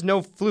is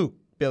no fluke,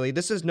 Billy.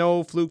 This is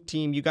no fluke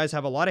team. You guys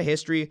have a lot of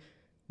history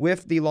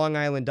with the Long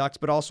Island Ducks,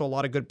 but also a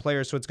lot of good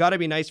players. So it's got to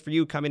be nice for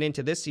you coming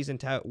into this season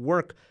to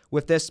work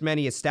with this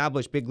many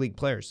established big league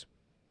players.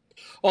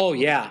 Oh,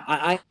 yeah.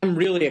 I'm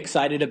really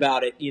excited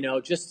about it.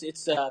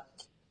 It's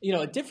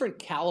a different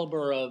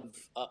caliber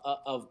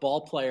of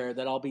ball player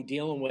that I'll be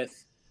dealing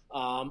with.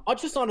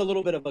 Just on a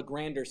little bit of a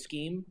grander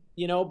scheme,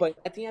 but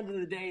at the end of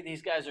the day,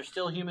 these guys are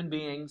still human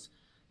beings.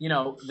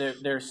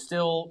 They're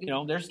still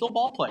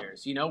ball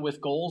players, with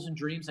goals and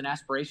dreams and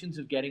aspirations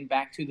of getting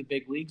back to the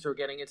big leagues or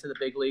getting into the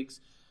big leagues,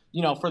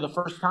 for the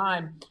first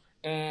time.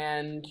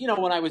 And,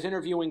 when I was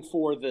interviewing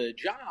for the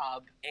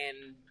job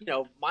and,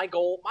 my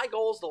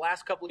goals the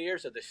last couple of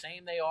years are the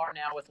same they are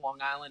now with Long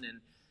Island.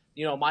 And,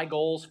 my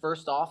goals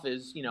first off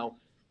is,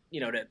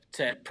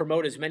 to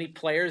promote as many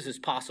players as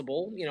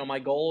possible. My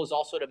goal is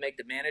also to make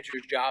the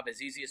manager's job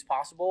as easy as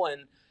possible.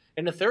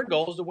 And the third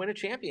goal is to win a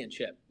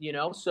championship,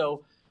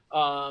 So,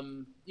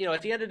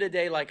 at the end of the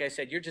day, like I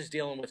said, you're just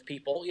dealing with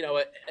people.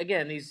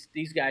 Again,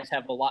 these guys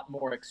have a lot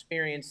more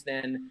experience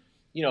than,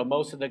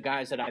 most of the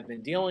guys that I've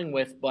been dealing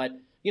with. But,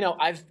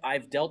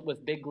 I've dealt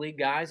with big league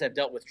guys. I've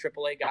dealt with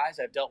AAA guys.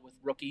 I've dealt with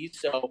rookies.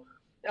 So,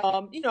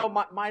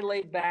 my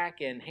laid back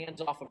and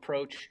hands-off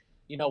approach,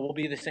 will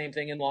be the same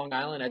thing in Long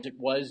Island as it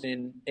was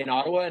in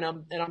Ottawa, and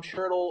I'm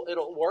sure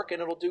it'll work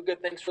and it'll do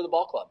good things for the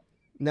ball club.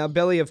 Now,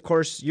 Billy, of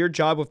course, your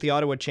job with the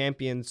Ottawa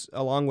Champions,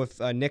 along with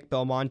Nick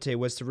Belmonte,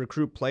 was to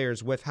recruit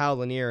players with Hal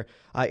Lanier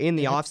in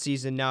the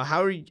offseason. Now,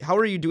 how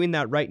are you doing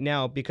that right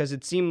now? Because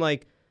it seemed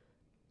like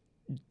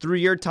through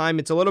your time,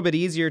 it's a little bit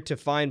easier to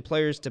find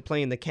players to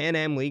play in the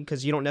Can-Am League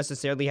because you don't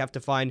necessarily have to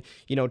find,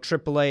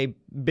 AAA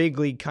big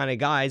league kind of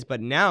guys.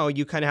 But now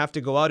you kind of have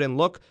to go out and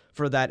look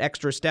for that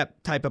extra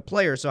step type of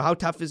player. So how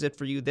tough is it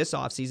for you this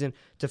offseason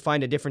to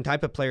find a different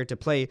type of player to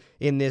play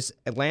in this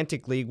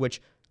Atlantic League,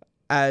 which,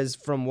 as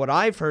from what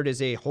I've heard,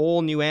 is a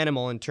whole new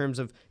animal in terms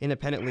of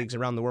independent leagues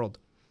around the world?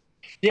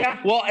 Yeah,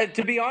 well,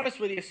 to be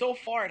honest with you, so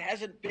far it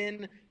hasn't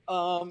been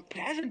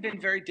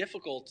very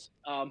difficult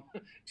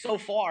so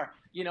far.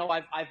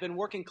 I've been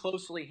working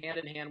closely hand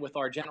in hand with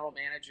our general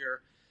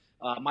manager,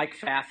 Mike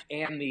Pfaff,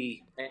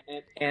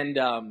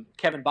 and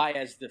Kevin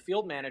Baez, the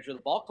field manager of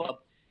the ball club.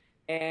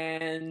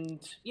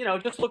 And,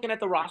 just looking at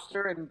the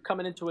roster and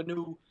coming into a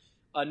new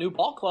a new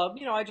ball club,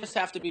 I just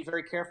have to be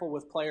very careful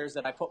with players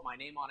that I put my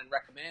name on and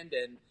recommend.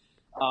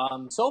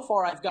 And so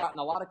far, I've gotten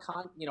a lot of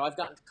I've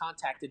gotten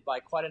contacted by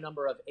quite a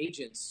number of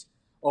agents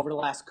over the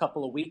last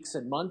couple of weeks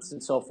and months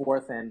and so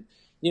forth. And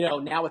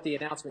now with the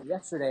announcement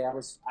yesterday,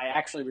 I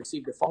actually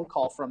received a phone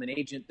call from an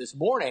agent this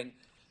morning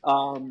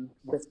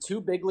with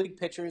 2 big league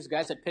pitchers,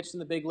 guys that pitched in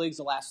the big leagues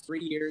the last 3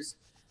 years.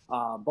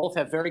 Both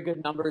have very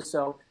good numbers,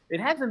 so it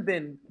hasn't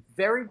been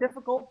very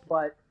difficult,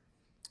 but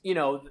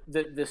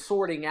the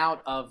sorting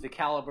out of the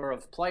caliber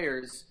of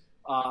players,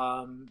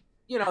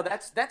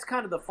 that's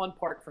kind of the fun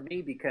part for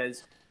me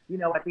because,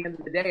 at the end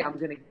of the day, I'm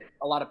going to get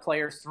a lot of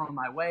players thrown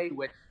my way,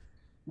 which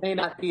may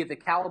not be at the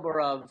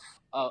caliber of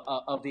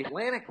the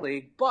Atlantic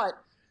League, but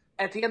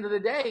at the end of the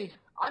day,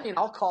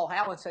 I'll call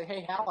Hal and say,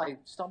 hey, Hal, I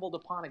stumbled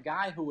upon a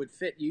guy who would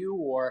fit you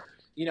or,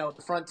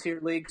 the Frontier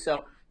League.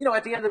 So,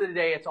 at the end of the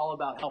day, it's all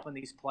about helping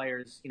these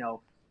players,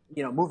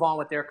 move on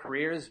with their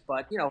careers.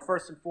 But,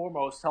 first and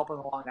foremost, helping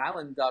the Long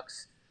Island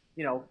Ducks,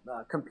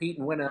 compete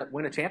and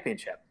win a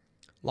championship.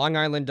 Long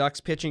Island Ducks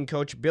pitching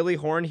coach Billy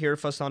Horn here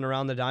for us on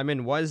Around the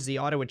Diamond was the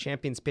Ottawa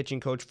Champions pitching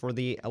coach for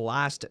the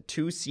last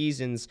 2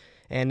 seasons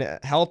and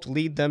helped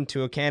lead them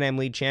to a Can-Am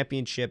League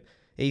championship,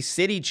 a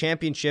city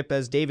championship,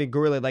 as David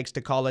Gourley likes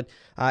to call it,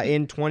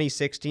 in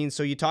 2016.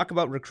 So you talk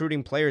about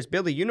recruiting players.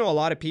 Billy, you know a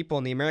lot of people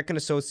in the American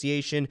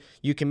Association.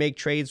 You can make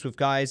trades with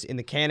guys in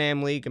the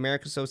Can-Am League,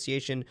 American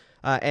Association,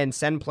 and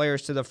send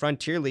players to the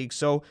Frontier League.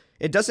 So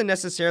it doesn't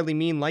necessarily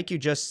mean, like you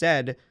just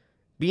said,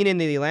 being in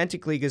the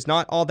Atlantic League is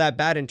not all that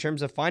bad in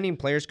terms of finding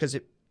players because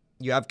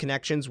you have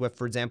connections with,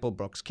 for example,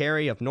 Brooks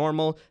Carey of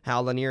Normal,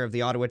 Hal Lanier of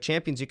the Ottawa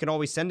Champions. You can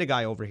always send a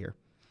guy over here.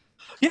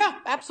 Yeah,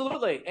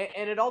 absolutely.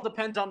 And it all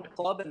depends on the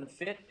club and the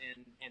fit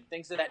and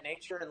things of that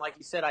nature. And like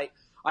you said, I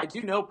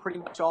do know pretty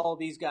much all of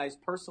these guys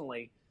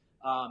personally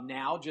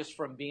now just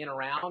from being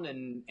around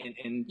and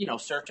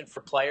searching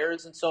for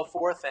players and so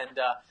forth. And,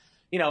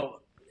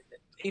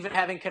 even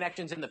having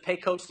connections in the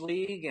Pecos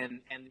League and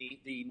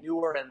the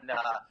newer and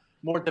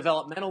more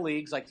developmental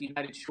leagues like the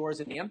United Shores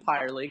and the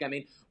Empire League. I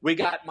mean, we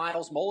got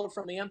Miles Moeller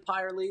from the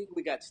Empire League.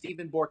 We got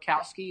Stephen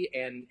Borkowski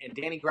and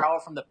Danny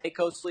Grauer from the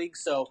Pecos League.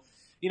 So,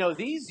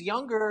 these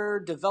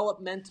younger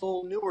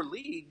developmental newer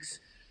leagues,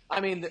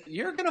 I mean,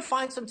 you're going to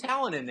find some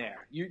talent in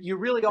there. You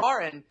really are.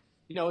 And,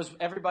 as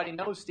everybody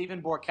knows,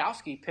 Stephen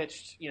Borkowski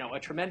pitched, a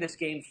tremendous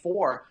Game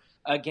 4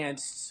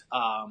 against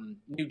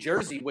New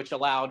Jersey, which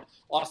allowed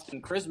Austin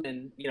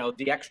Krisman,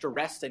 the extra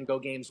rest and go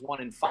games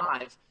 1 and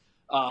 5.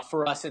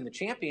 For us in the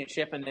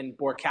championship. And then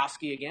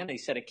Borkowski again, he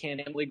set a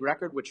Can-Am League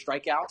record with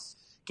strikeouts,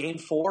 Game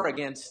 4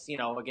 against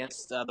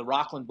the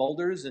Rockland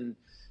Boulders, and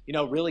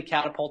really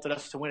catapulted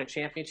us to win a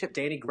championship.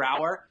 Danny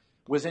Grauer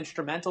was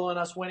instrumental in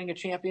us winning a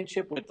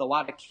championship with a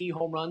lot of key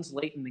home runs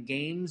late in the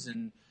games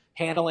and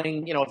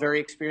handling a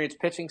very experienced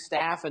pitching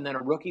staff. And then a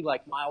rookie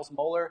like Miles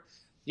Moeller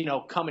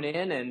coming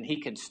in, and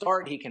he can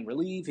start, he can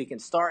relieve, he can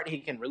start, he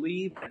can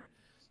relieve. And,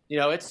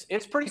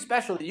 it's pretty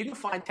special that you can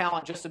find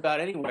talent just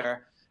about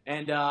anywhere.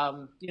 And,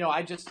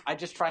 I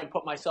just try and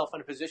put myself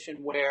in a position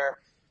where,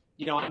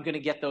 I'm going to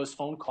get those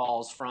phone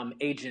calls from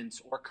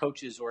agents or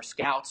coaches or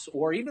scouts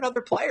or even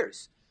other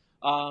players.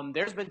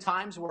 There's been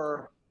times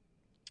where,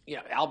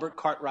 Albert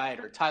Cartwright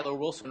or Tyler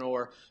Wilson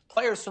or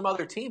players from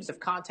other teams have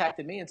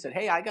contacted me and said,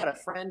 hey, I got a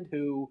friend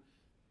who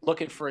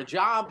looking for a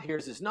job.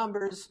 Here's his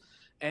numbers.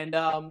 And,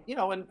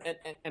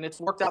 and it's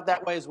worked out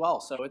that way as well.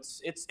 So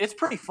it's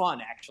pretty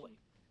fun, actually.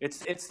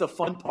 It's the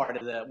fun part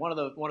of one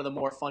of the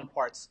more fun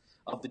parts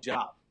of the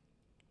job.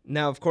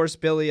 Now, of course,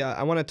 Billy,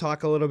 I want to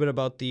talk a little bit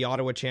about the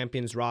Ottawa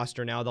Champions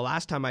roster now. The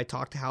last time I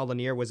talked to Hal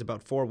Lanier was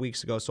about 4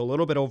 weeks ago, so a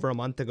little bit over a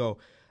month ago.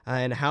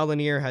 And Hal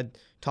Lanier had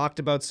talked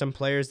about some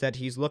players that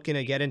he's looking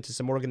to get into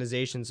some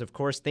organizations. Of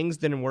course, things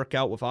didn't work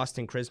out with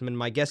Austin Krisman.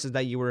 My guess is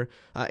that you were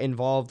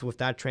involved with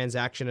that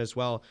transaction as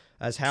well.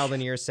 As Hal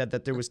Lanier said,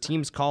 that there was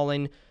teams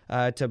calling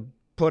to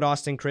put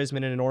Austin Krisman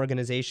in an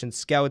organization,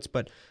 scouts,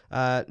 but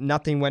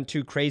nothing went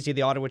too crazy.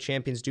 The Ottawa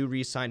Champions do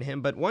re-sign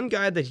him. But one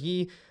guy that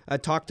he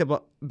talked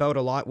about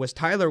a lot was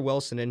Tyler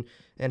Wilson.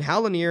 And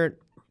Hal Lanier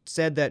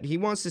said that he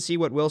wants to see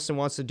what Wilson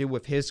wants to do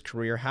with his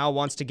career. Hal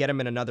wants to get him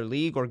in another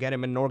league or get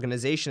him in an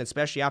organization,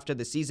 especially after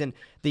the season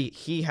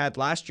he had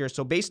last year.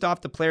 So based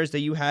off the players that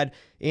you had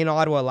in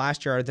Ottawa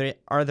last year,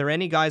 are there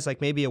any guys like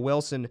maybe a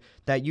Wilson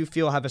that you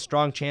feel have a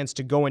strong chance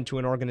to go into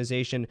an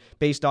organization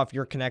based off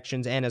your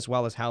connections and as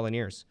well as Hal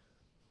Lanier's?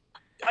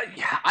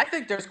 Yeah, I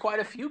think there's quite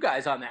a few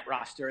guys on that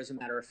roster, as a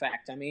matter of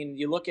fact. I mean,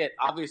 you look at,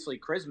 obviously,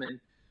 Krisman,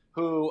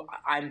 who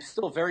I'm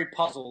still very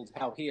puzzled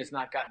how he has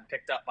not gotten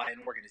picked up by an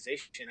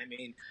organization. I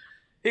mean,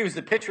 he was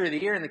the pitcher of the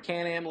year in the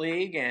Can-Am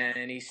League,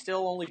 and he's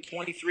still only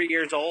 23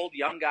 years old,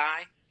 young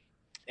guy.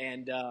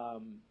 And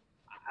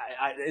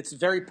it's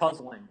very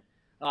puzzling.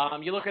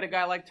 You look at a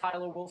guy like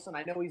Tyler Wilson.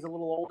 I know he's a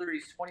little older.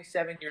 He's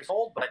 27 years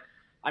old, but,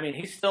 I mean,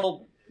 he's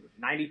still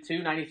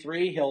 92,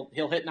 93.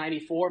 He'll hit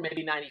 94,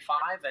 maybe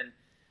 95, and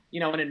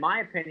and in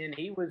my opinion,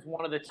 he was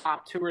one of the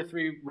top 2 or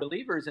 3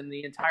 relievers in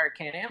the entire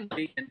Can-Am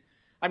League. And,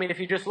 I mean, if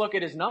you just look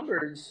at his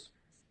numbers,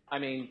 I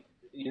mean,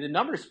 the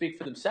numbers speak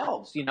for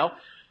themselves,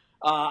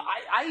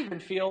 I even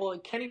feel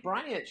Kenny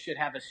Bryant should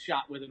have a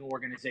shot with an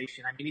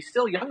organization. I mean, he's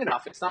still young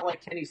enough. It's not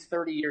like Kenny's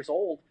 30 years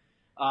old.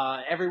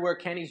 Everywhere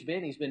Kenny's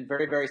been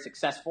very, very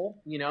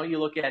successful. You know, you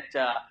look at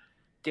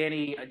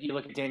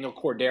Daniel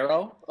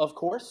Cordero, of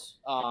course,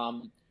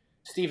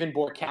 Stephen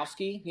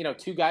Borkowski, you know,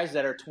 two guys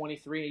that are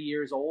 23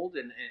 years old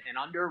and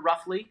under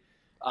roughly,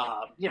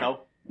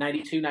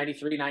 92,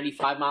 93,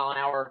 95 mile an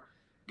hour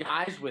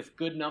guys with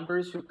good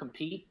numbers who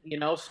compete, you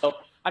know. So,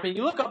 I mean,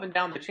 you look up and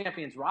down the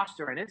Champions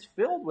roster and it's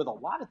filled with a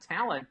lot of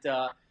talent,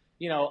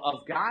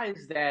 of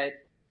guys that,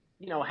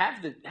 you know,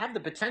 have the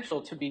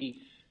potential to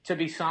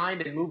be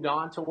signed and moved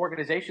on to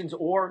organizations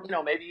or, you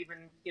know, maybe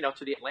even, you know,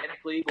 to the Atlantic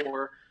League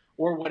or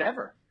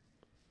whatever.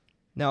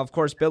 Now, of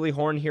course, Billy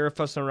Horn here with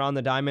us Around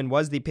the Diamond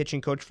was the pitching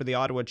coach for the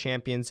Ottawa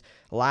Champions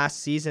last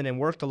season and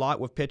worked a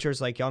lot with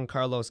pitchers like young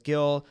Carlos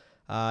Gil,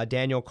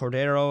 Daniel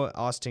Cordero,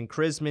 Austin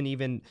Krisman,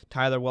 even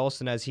Tyler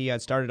Wilson, as he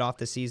had started off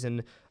the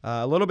season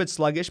a little bit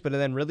sluggish, but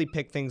then really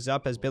picked things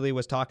up, as Billy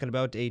was talking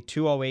about, a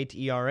 2.08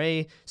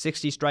 ERA,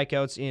 60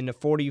 strikeouts in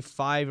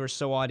 45 or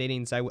so odd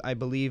innings, I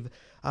believe,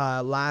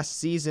 last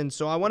season.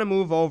 So I want to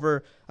move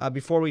over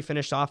before we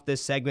finish off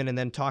this segment and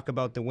then talk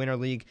about the Winter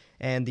League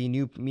and the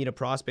new Meet a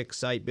Prospect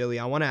site, Billy.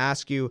 I want to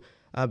ask you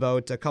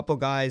about a couple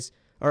guys,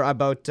 or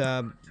about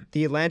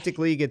the Atlantic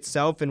League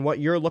itself and what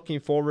you're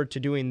looking forward to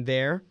doing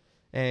there,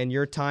 and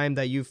your time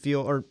that you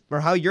feel, or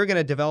how you're going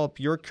to develop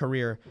your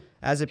career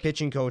as a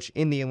pitching coach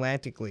in the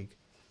Atlantic League.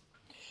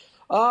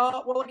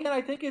 Well, again,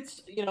 I think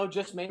it's, you know,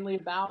 just mainly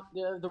about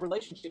the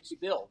relationships you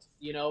build,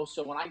 you know.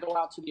 So when I go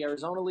out to the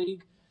Arizona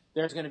League,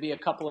 there's going to be a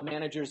couple of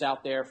managers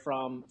out there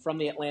from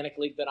the Atlantic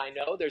League that I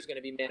know. There's going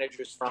to be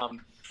managers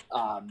from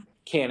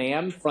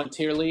Can-Am,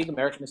 Frontier League,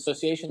 American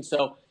Association.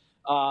 So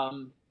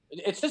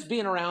it's just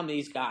being around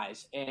these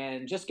guys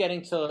and just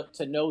getting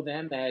to know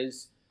them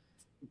as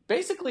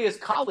basically as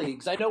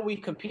colleagues. I know we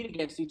compete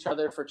against each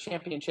other for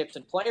championships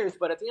and players,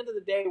 but at the end of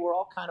the day, we're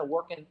all kind of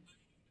working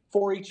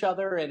for each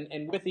other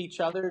and with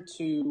each other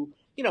to,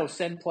 you know,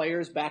 send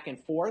players back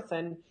and forth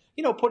and,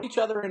 you know, put each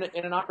other in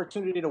an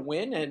opportunity to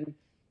win.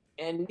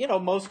 And you know,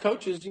 most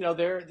coaches, you know,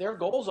 their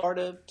goals are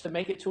to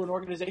make it to an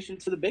organization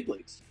to the big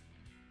leagues.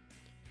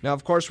 Now,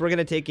 of course, we're going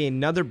to take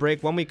another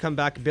break. When we come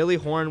back, Billy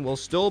Horn will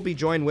still be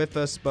joined with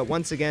us, but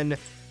once again,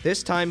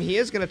 this time he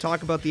is going to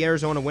talk about the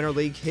Arizona Winter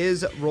League,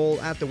 his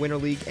role at the Winter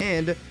League,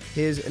 and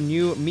his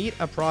new Meet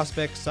a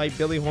Prospect site.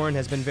 Billy Horn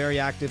has been very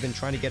active in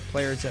trying to get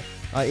players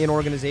in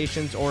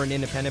organizations or in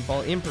independent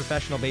ball, in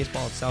professional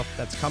baseball itself.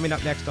 That's coming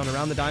up next on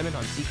Around the Diamond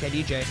on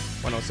CKDJ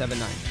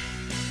 107.9.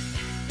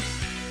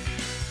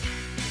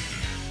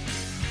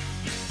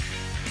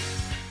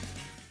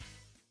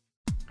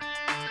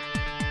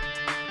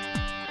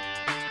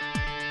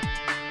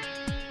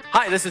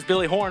 Hi, this is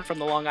Billy Horn from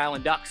the Long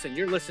Island Ducks, and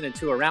you're listening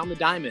to Around the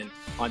Diamond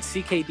on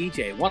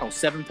CKDJ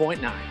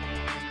 107.9.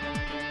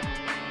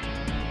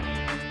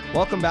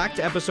 Welcome back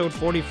to episode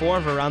 44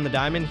 of Around the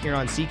Diamond here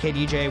on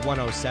CKDJ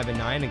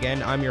 107.9.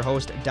 Again, I'm your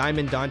host,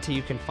 Diamond Dante.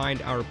 You can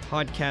find our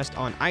podcast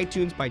on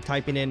iTunes by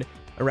typing in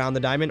Around the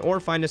Diamond, or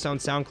find us on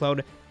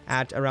SoundCloud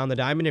at Around the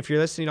Diamond. If you're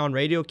listening on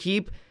radio,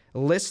 keep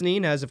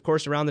listening, as of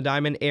course Around the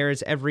Diamond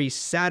airs every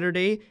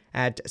Saturday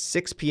at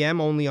 6 p.m.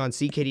 only on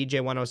CKDJ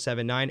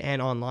 107.9 and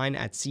online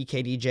at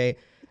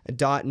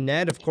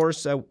ckdj.net. Of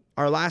course,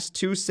 our last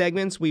two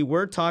segments, we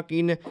were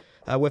talking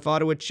with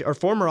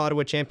former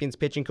Ottawa Champions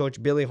pitching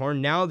coach Billy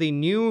Horn. Now the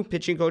new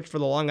pitching coach for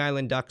the Long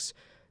Island Ducks,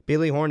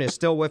 Billy Horn, is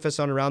still with us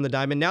on Around the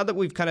Diamond. Now that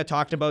we've kind of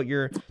talked about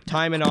your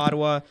time in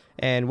Ottawa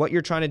and what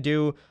you're trying to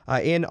do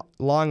in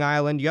Long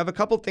Island, you have a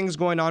couple things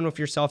going on with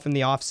yourself in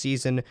the off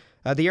season.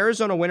 The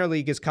Arizona Winter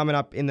League is coming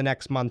up in the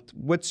next month.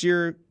 What's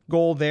your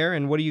goal there,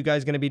 and what are you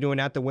guys going to be doing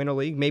at the Winter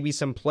League? Maybe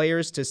some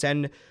players to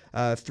send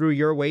through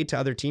your way to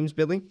other teams,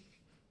 Billy?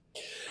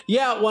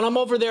 Yeah, when I'm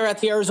over there at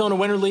the Arizona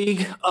Winter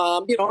League,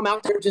 I'm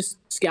out there just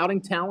scouting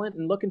talent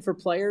and looking for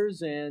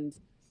players and,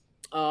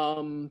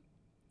 again,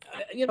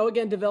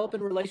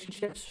 developing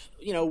relationships,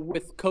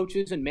 with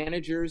coaches and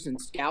managers and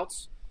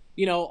scouts,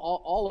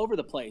 all over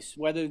the place,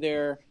 whether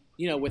they're,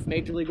 with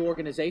major league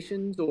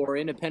organizations or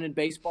independent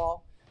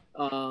baseball,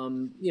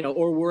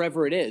 or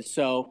wherever it is.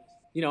 So,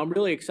 I'm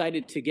really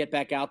excited to get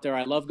back out there.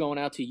 I love going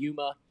out to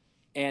Yuma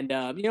and,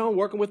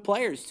 working with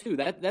players too.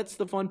 That's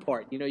the fun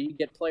part. You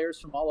get players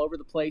from all over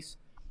the place.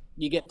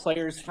 You get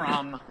players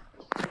from,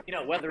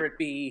 whether it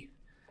be,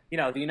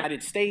 the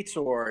United States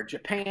or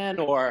Japan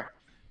or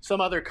some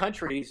other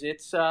countries.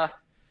 It's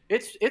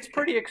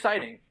pretty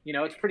exciting.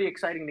 It's pretty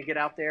exciting to get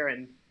out there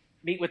and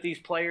meet with these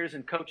players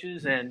and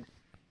coaches, and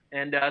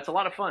it's a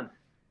lot of fun.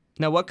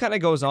 Now, what kind of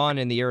goes on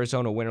in the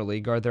Arizona Winter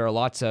League? Are there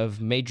lots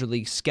of major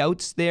league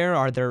scouts there?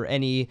 Are there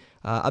any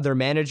other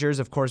managers?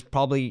 Of course,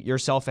 probably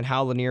yourself and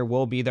Hal Lanier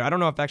will be there. I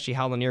don't know if actually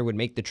Hal Lanier would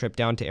make the trip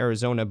down to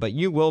Arizona, but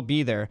you will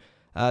be there.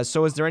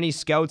 So is there any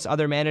scouts,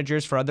 other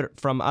managers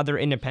from other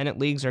independent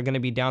leagues are going to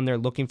be down there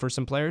looking for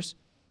some players?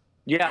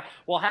 Yeah,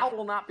 well, Hal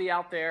will not be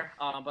out there,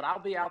 but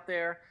I'll be out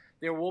there.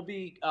 There will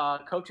be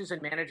coaches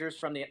and managers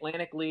from the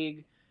Atlantic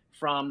League,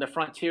 from the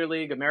Frontier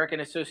League,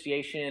 American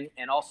Association,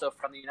 and also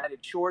from the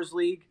United Shores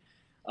League.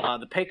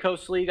 The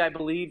Pecos League, I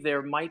believe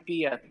there might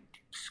be a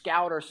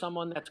scout or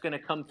someone that's going to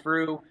come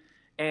through,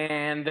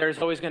 and there's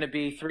always going to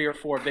be 3 or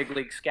 4 big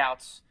league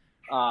scouts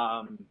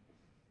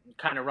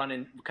kind of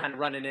running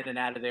in and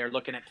out of there,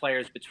 looking at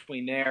players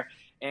between there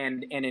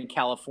and in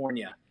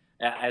California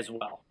as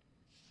well.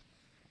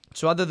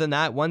 So other than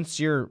that,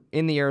 once you're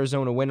in the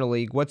Arizona Winter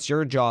League, what's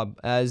your job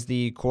as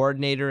the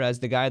coordinator, as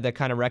the guy that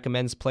kind of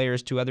recommends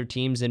players to other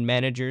teams and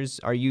managers?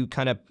 Are you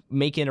kind of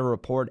making a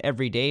report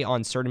every day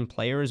on certain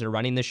players or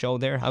running the show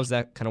there? How's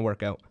that kind of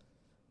work out?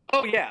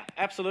 Oh, yeah,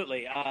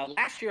 absolutely.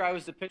 Last year I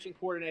was the pitching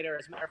coordinator.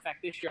 As a matter of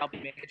fact, this year I'll be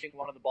managing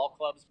one of the ball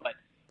clubs, but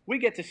we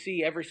get to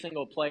see every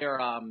single player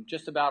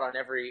just about on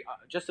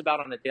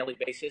a daily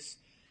basis.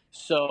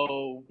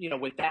 So,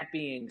 with that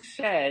being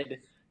said,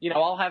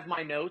 I'll have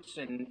my notes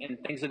and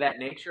things of that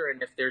nature.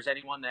 And if there's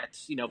anyone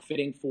that's,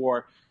 fitting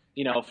for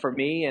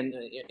me and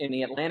in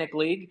the Atlantic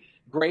League,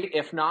 great.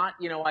 If not,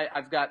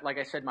 I've got, like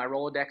I said, my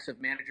Rolodex of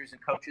managers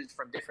and coaches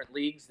from different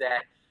leagues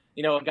that,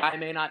 a guy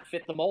may not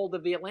fit the mold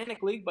of the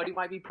Atlantic League, but he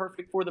might be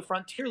perfect for the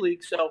Frontier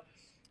League. So,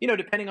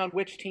 depending on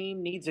which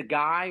team needs a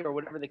guy or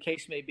whatever the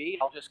case may be,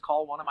 I'll just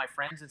call one of my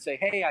friends and say,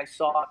 hey, I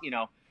saw,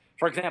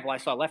 for example, I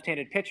saw a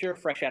left-handed pitcher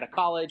fresh out of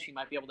college. He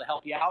might be able to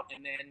help you out.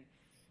 And then,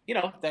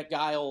 that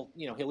guy will,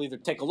 he'll either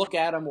take a look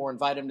at him or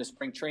invite him to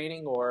spring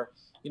training or,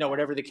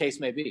 whatever the case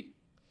may be.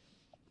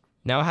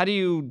 Now, how do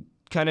you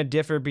kind of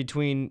differ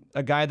between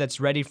a guy that's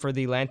ready for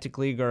the Atlantic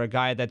League or a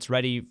guy that's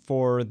ready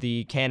for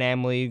the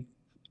Can-Am League,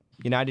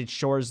 United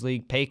Shores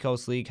League,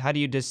 Pecos League? How do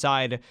you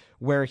decide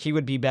where he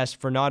would be best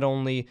for not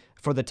only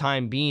for the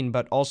time being,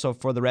 but also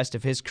for the rest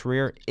of his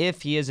career,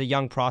 if he is a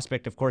young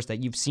prospect, of course,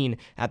 that you've seen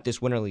at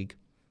this Winter League?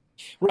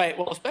 Right.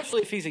 Well,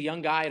 especially if he's a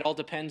young guy, it all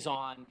depends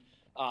on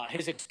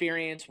his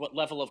experience, what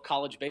level of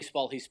college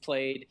baseball he's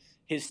played,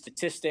 his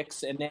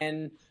statistics, and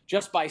then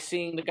just by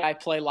seeing the guy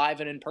play live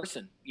and in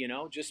person,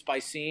 just by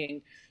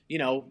seeing,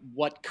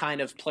 what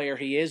kind of player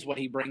he is, what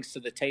he brings to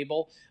the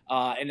table.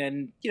 And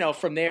then,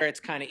 from there,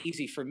 it's kind of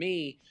easy for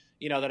me,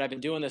 that I've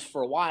been doing this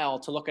for a while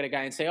to look at a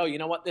guy and say, oh, you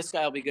know what, this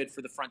guy will be good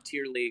for the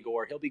Frontier League,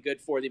 or he'll be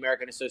good for the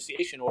American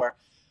Association, or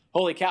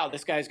holy cow,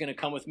 this guy's going to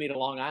come with me to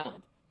Long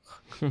Island.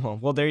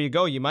 Well, there you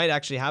go. You might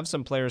actually have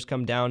some players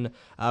come down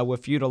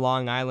with you to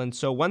Long Island.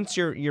 So once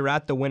you're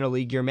at the Winter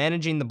League, you're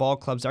managing the ball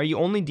clubs. Are you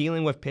only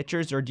dealing with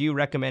pitchers, or do you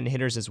recommend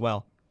hitters as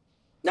well?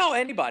 No,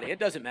 anybody. It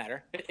doesn't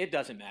matter. It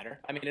doesn't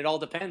matter. I mean, it all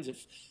depends.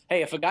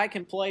 If a guy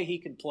can play, he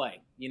can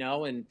play.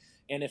 And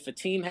if a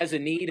team has a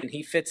need and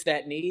he fits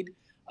that need,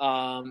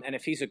 and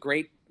if he's a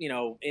great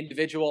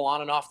individual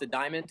on and off the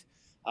diamond,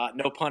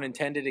 no pun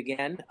intended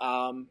again,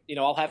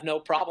 I'll have no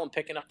problem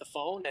picking up the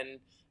phone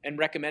and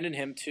recommending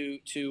him to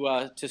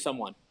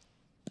someone.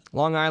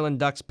 Long Island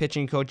Ducks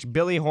pitching coach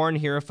Billy Horn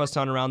here with us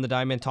on Around the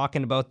Diamond,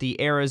 talking about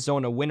the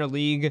Arizona Winter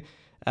League.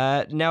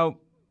 Now,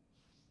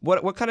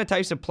 what kind of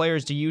types of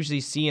players do you usually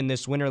see in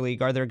this Winter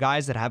League? Are there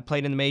guys that have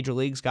played in the major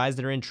leagues, guys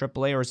that are in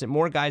AAA, or is it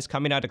more guys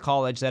coming out of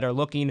college that are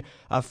looking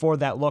for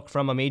that look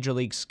from a major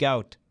league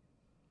scout?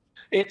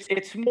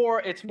 It's more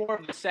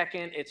of the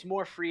second. It's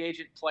more free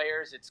agent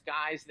players. It's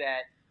guys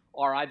that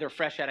are either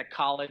fresh out of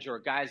college or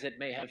guys that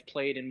may have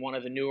played in one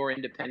of the newer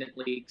independent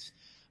leagues.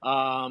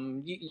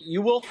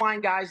 You will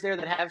find guys there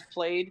that have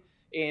played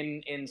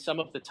in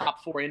some of the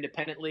top 4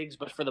 independent leagues,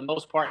 but for the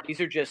most part,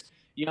 these are just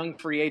young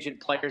free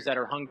agent players that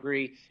are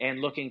hungry and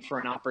looking for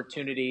an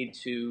opportunity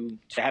to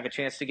have a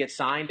chance to get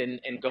signed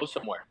and go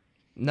somewhere.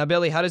 Now,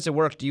 Billy, how does it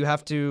work? Do you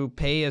have to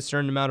pay a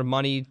certain amount of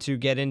money to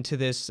get into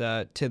this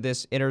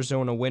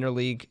Arizona Winter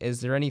League?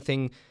 Is there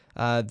anything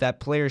that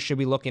players should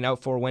be looking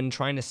out for when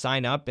trying to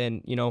sign up?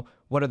 And,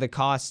 what are the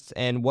costs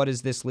and what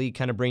does this league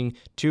kind of bring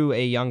to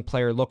a young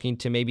player looking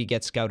to maybe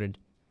get scouted?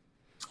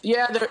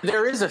 Yeah,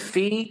 there is a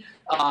fee,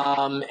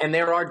 and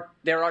there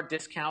are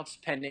discounts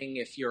pending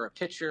if you're a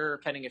pitcher,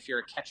 pending if you're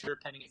a catcher,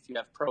 pending if you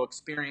have pro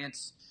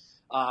experience,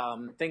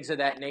 things of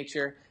that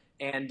nature.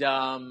 And,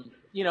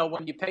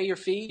 when you pay your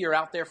fee, you're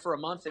out there for a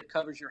month. It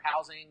covers your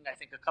housing, I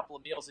think a couple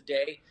of meals a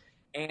day,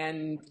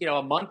 and,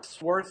 a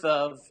month's worth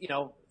of,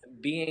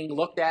 being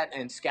looked at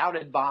and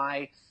scouted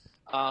by,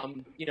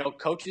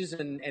 coaches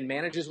and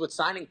managers with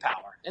signing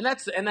power. And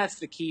that's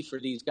the key for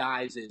these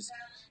guys is,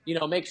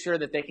 make sure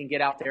that they can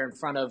get out there in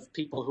front of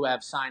people who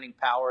have signing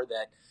power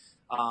that,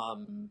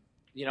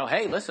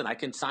 hey, listen, I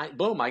can sign,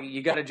 boom,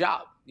 you got a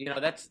job.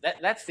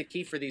 That's the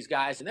key for these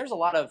guys. And there's a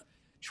lot of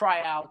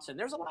tryouts and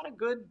there's a lot of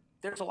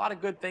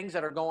good things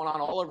that are going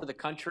on all over the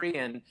country.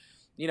 And,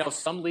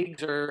 some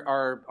leagues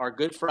are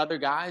good for other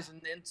guys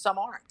and some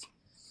aren't.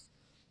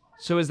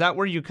 So is that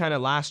where you kind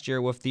of last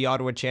year with the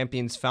Ottawa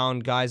Champions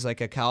found guys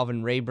like a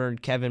Calvin Rayburn,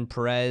 Kevin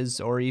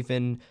Perez, or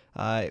even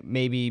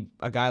maybe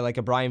a guy like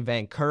a Brian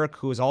Van Kirk,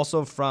 who is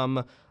also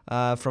from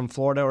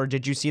Florida, or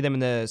did you see them in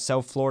the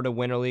South Florida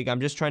Winter League?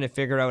 I'm just trying to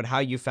figure out how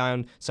you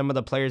found some of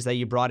the players that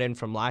you brought in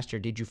from last year.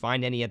 Did you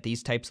find any at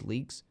these types of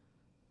leagues?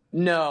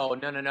 No.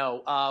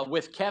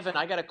 With Kevin,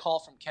 I got a call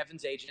from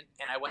Kevin's agent,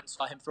 and I went and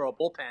saw him throw a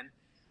bullpen,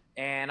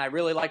 and I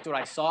really liked what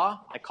I saw.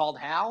 I called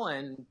Hal,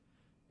 and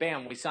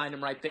bam, we signed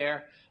him right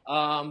there.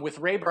 With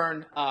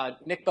Rayburn,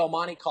 Nick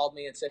Belmonte called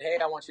me and said, hey,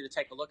 I want you to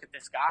take a look at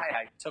this guy.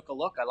 I took a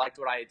look. I liked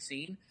what I had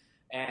seen.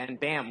 And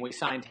bam, we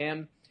signed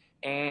him.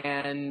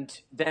 And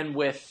then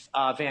with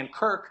Van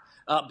Kirk,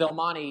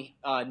 Belmonte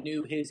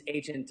knew his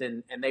agent,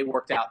 and they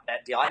worked out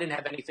that deal. I didn't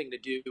have anything to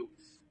do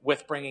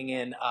with bringing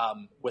in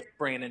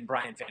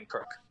Brian Van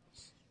Kirk.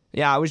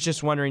 Yeah, I was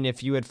just wondering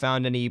if you had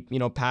found any,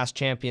 past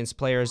champions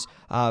players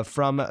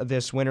from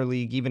this Winter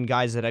League, even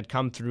guys that had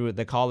come through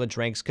the college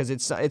ranks, because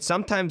it's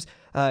sometimes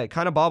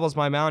kind of boggles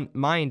my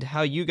mind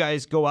how you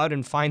guys go out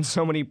and find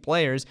so many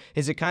players.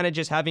 Is it kind of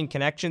just having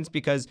connections?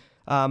 Because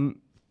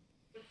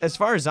as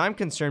far as I'm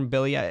concerned,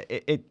 Billy,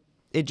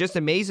 it just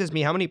amazes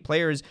me how many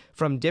players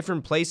from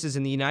different places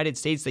in the United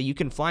States that you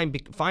can find,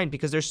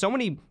 because there's so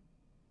many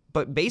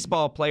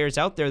baseball players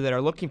out there that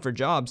are looking for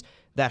jobs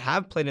that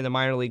have played in the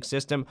minor league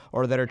system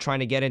or that are trying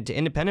to get into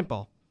independent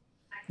ball.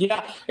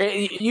 Yeah,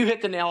 you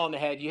hit the nail on the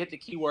head. You hit the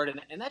key word,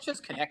 and that's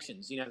just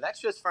connections.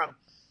 That's just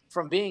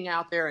from being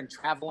out there and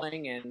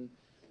traveling, and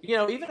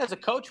even as a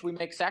coach, we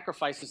make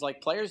sacrifices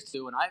like players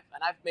do, and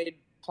I've made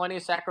plenty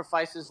of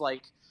sacrifices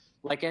like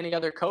any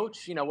other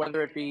coach.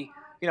 Whether it be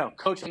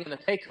coaching in the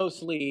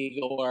Pecos League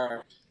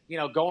or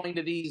going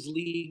to these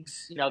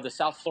leagues, the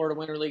South Florida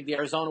Winter League, the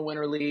Arizona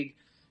Winter League.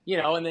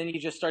 And then you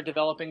just start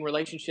developing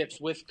relationships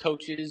with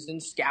coaches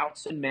and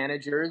scouts and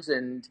managers.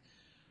 And,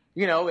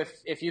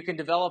 if you can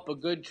develop a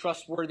good,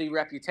 trustworthy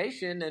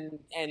reputation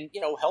and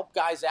help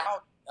guys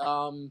out,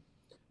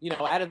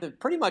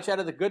 pretty much out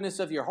of the goodness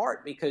of your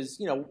heart, because,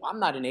 I'm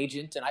not an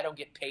agent and I don't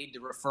get paid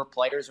to refer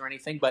players or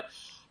anything. But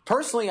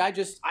personally, I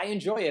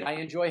enjoy it. I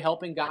enjoy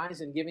helping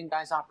guys and giving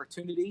guys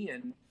opportunity.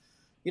 And,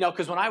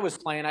 because when I was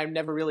playing, I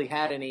never really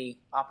had any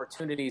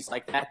opportunities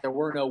like that. There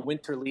were no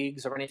winter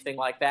leagues or anything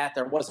like that.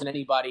 There wasn't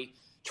anybody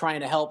trying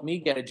to help me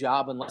get a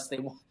job unless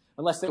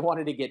they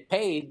wanted to get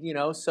paid,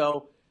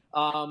 So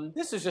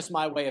this is just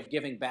my way of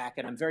giving back,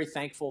 and I'm very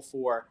thankful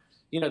for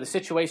the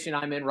situation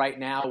I'm in right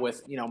now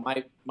with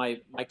my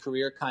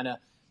career kind of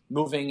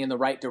moving in the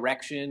right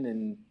direction,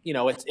 and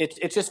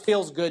it just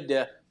feels good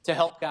to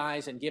help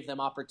guys and give them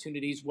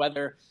opportunities,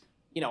 whether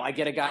I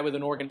get a guy with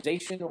an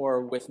organization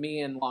or with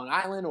me in Long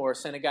Island, or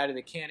send a guy to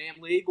the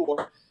Can-Am League,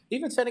 or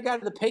even send a guy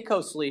to the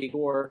Pecos League,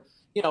 or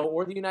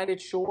the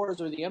United Shores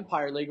or the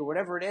Empire League or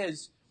whatever it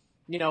is,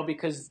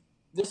 because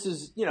this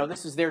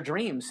is their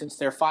dream since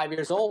they're 5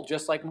 years old,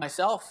 just like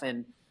myself.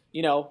 And,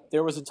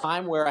 there was a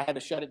time where I had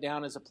to shut it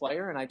down as a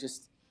player, and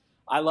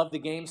I love the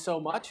game so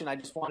much, and I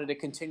just wanted to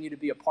continue to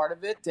be a part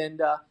of it. And,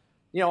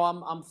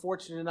 I'm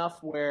fortunate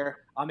enough where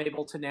I'm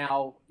able to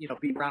now,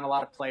 be around a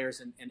lot of players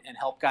and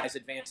help guys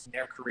advance in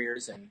their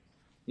careers. And,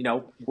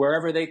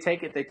 wherever they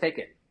take it, they take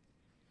it.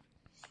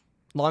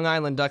 Long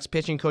Island Ducks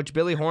pitching coach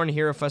Billy Horn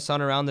here with us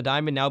on Around the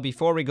Diamond. Now,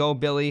 before we go,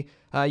 Billy,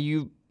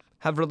 you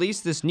have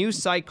released this new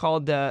site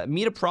called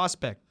Meet a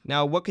Prospect.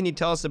 Now, what can you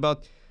tell us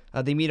about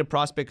the Meet a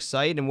Prospect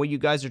site and what you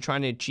guys are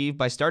trying to achieve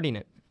by starting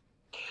it?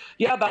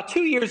 Yeah, about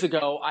 2 years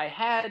ago, I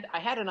had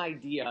an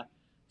idea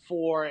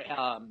for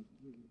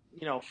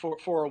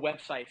for a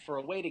website, for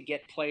a way to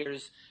get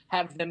players,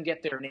 have them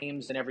get their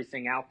names and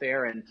everything out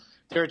there. And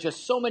there are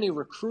just so many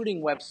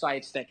recruiting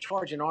websites that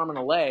charge an arm and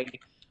a leg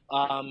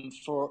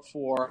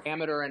for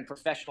amateur and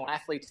professional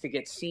athletes to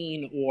get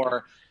seen,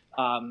 or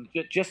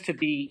just to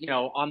be,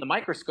 on the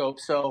microscope.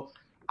 So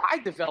I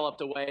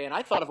developed a way, and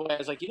I thought of a way. I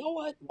was like, you know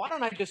what? Why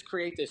don't I just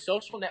create this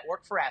social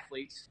network for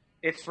athletes?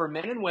 It's for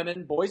men and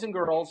women, boys and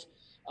girls,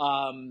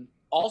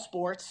 all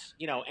sports,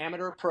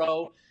 amateur,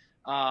 pro,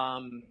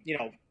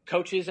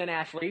 coaches and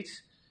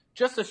athletes,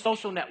 just a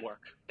social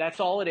network. That's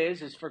all it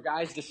is for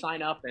guys to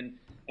sign up. And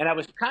I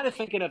was kind of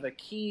thinking of a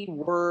key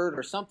word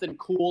or something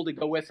cool to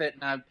go with it.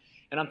 And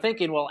I'm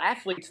thinking, well,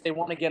 athletes, they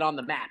want to get on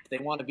the map. They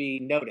want to be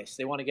noticed.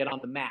 They want to get on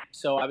the map.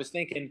 So I was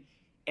thinking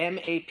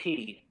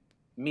MAP,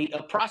 Meet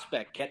a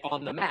Prospect, get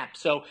on the map.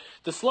 So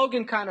the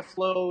slogan kind of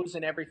flows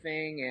and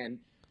everything.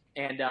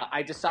 And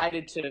I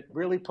decided to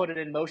really put it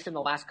in motion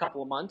the last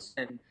couple of months.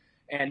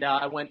 And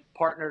I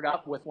partnered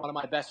up with one of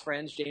my best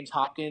friends, James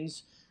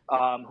Hopkins,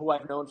 who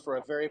I've known for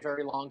a very,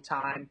 very long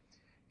time.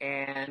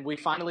 And we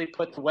finally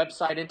put the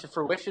website into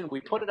fruition.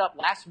 We put it up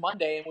last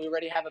Monday, and we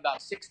already have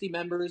about 60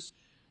 members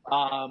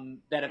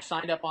that have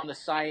signed up on the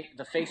site.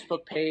 The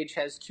Facebook page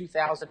has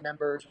 2,000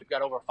 members. We've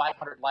got over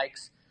 500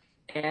 likes.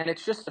 And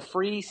it's just a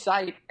free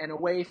site and a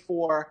way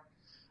for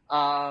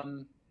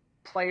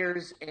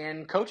players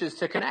and coaches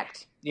to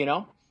connect,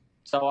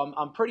 So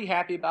I'm pretty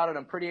happy about it.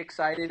 I'm pretty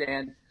excited.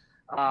 And,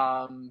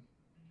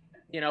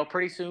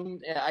 pretty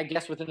soon, I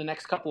guess within the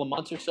next couple of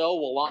months or so,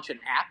 we'll launch an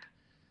app.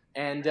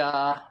 And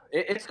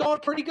it's going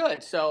pretty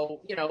good.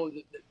 So,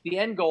 the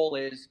end goal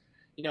is,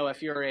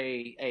 if you're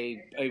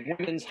a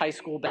women's high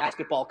school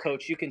basketball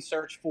coach, you can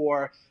search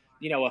for,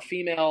 a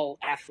female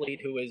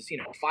athlete who is,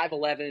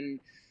 5'11",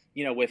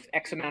 with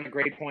X amount of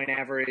grade point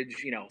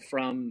average,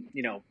 from,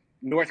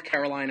 North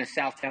Carolina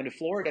south down to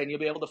Florida, and you'll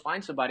be able to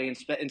find somebody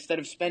instead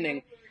of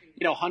spending,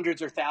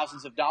 hundreds or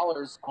thousands of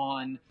dollars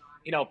on,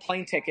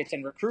 plane tickets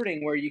and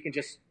recruiting, where you can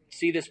just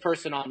see this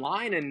person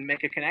online and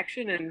make a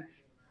connection and,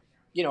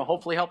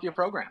 hopefully help your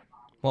program.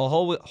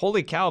 Well,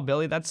 holy cow,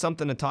 Billy, that's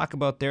something to talk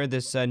about there.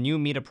 This new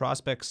Meet a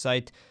Prospect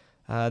site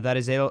that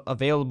is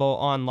available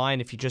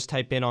online if you just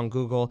type in on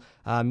Google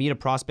Meet a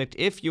Prospect.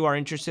 If you are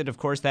interested, of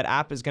course, that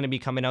app is going to be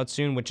coming out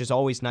soon, which is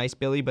always nice,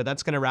 Billy. But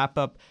that's going to wrap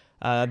up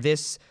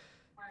this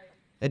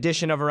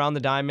edition of Around the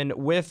Diamond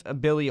with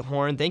Billy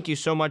Horn. Thank you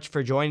so much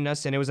for joining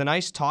us, and it was a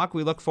nice talk.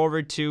 We look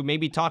forward to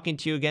maybe talking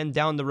to you again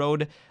down the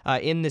road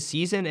in the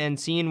season and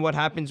seeing what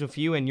happens with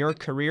you and your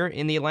career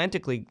in the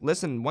Atlantic League.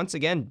 Listen, once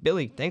again,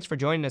 Billy, thanks for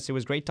joining us. It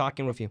was great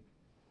talking with you.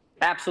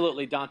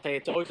 Absolutely, Dante.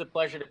 It's always a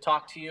pleasure to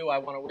talk to you. I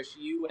want to wish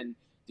you and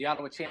the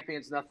Ottawa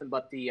Champions nothing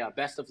but the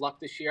best of luck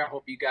this year. I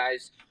hope you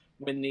guys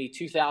win the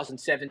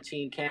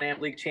 2017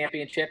 Can-Am League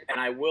Championship, and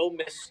I will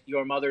miss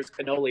your mother's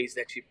cannolis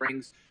that she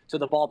brings to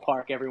the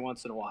ballpark every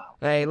once in a while.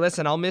 Hey,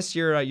 listen, I'll miss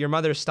your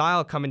mother's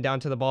style coming down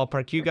to the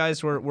ballpark. You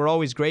guys were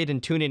always great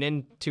in tuning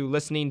in to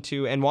listening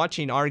to and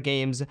watching our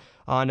games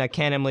on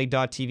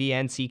CanAmLeague.tv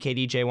and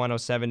CKDJ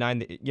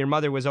 1079. Your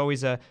mother was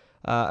always a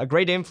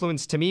great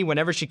influence to me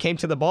whenever she came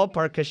to the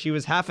ballpark because she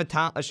was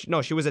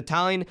she was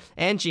Italian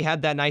and she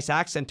had that nice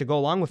accent to go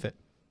along with it.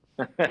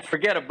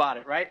 Forget about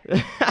it, right?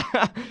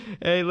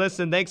 Hey,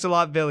 listen, thanks a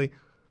lot, Billy.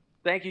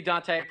 Thank you,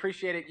 Dante. I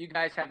appreciate it. You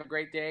guys have a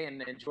great day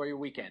and enjoy your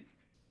weekend.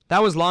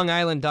 That was Long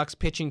Island Ducks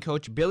pitching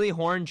coach Billy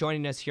Horn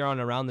joining us here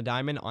on Around the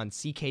Diamond on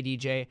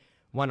CKDJ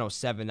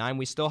 1079.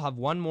 We still have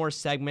one more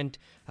segment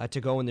to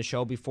go in the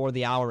show before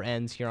the hour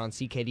ends here on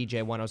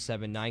CKDJ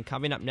 1079.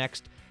 Coming up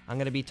next, I'm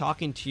going to be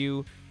talking to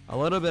you a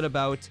little bit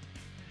about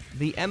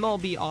the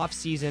MLB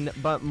offseason,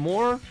 but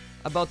more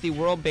about the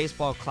World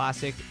Baseball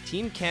Classic.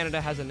 Team Canada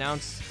has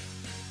announced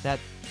that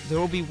there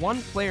will be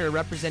one player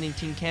representing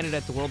Team Canada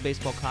at the World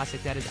Baseball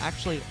Classic that is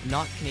actually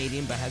not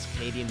Canadian but has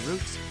Canadian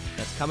roots.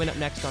 That's coming up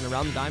next on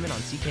Around the Diamond on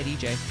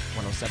CKDJ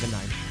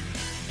 1079.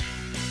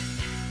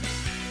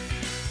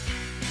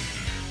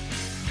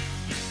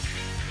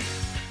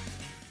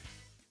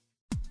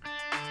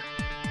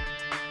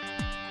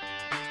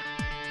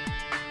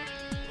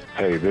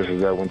 Hey, this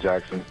is Edwin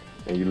Jackson,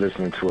 and you're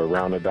listening to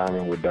Around the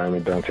Diamond with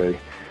Diamond Dante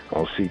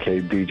on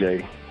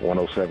CKDJ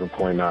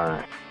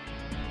 107.9.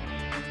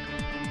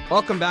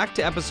 Welcome back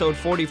to episode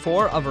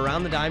 44 of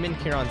Around the Diamond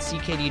here on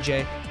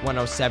CKDJ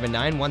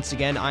 1079. Once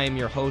again, I am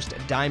your host,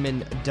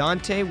 Diamond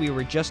Dante. We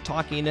were just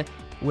talking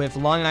with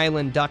Long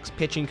Island Ducks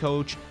pitching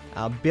coach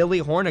Billy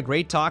Horn. A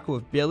great talk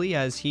with Billy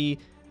as he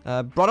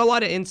brought a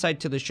lot of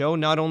insight to the show,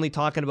 not only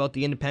talking about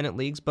the independent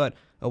leagues, but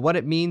what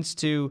it means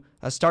to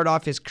start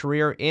off his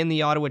career in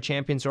the Ottawa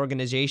Champions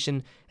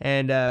organization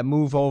and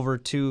move over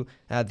to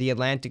the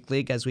Atlantic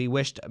League, as we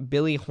wished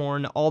Billy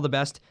Horn all the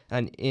best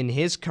in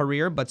his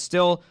career. But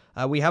still,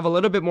 we have a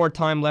little bit more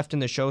time left in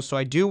the show, so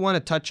I do want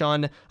to touch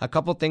on a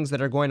couple things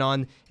that are going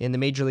on in the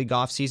Major League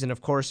offseason.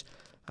 Of course,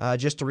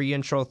 just to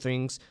re-intro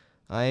things,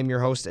 I am your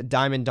host,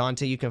 Diamond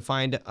Dante. You can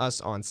find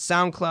us on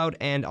SoundCloud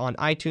and on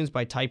iTunes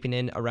by typing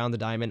in Around the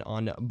Diamond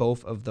on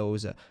both of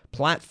those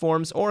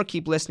platforms, or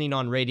keep listening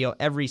on radio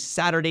every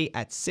Saturday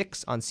at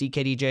 6 on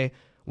CKDJ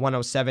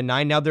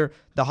 1079. Now, the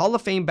Hall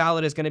of Fame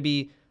ballot is going to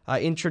be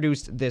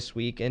introduced this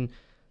week, and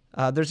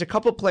there's a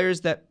couple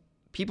players that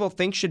people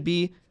think should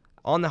be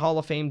on the Hall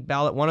of Fame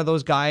ballot. One of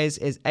those guys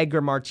is Edgar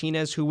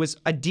Martinez, who was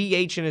a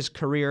DH in his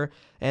career,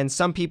 and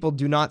some people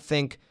do not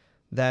think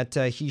that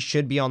he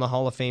should be on the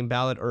Hall of Fame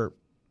ballot, or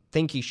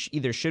think he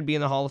either should be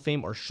in the Hall of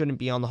Fame or shouldn't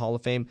be on the Hall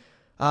of Fame.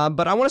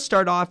 But I want to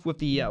start off with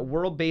the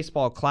World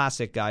Baseball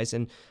Classic, guys.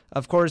 And,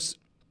 of course,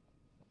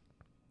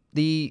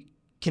 the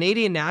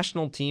Canadian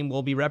national team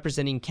will be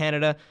representing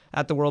Canada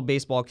at the World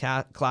Baseball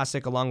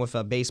Classic, along with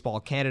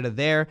Baseball Canada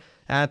there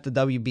at the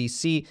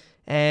WBC.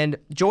 And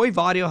Joey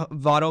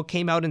Votto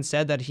came out and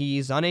said that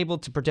he's unable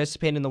to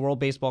participate in the World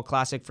Baseball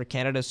Classic for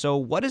Canada. So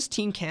what does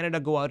Team Canada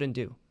go out and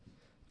do?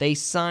 They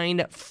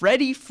signed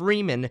Freddie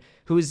Freeman,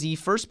 who is the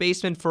first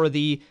baseman for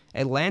the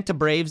Atlanta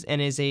Braves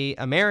and is an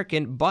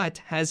American, but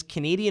has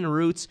Canadian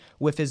roots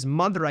with his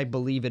mother, I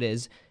believe it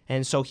is.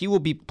 And so he will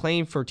be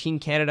playing for Team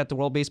Canada at the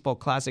World Baseball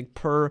Classic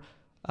per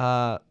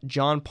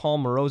John Paul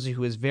Morosi,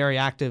 who is very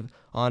active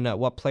on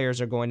what players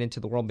are going into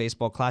the World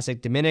Baseball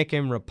Classic.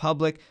 Dominican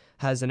Republic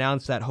has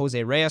announced that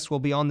Jose Reyes will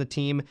be on the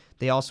team.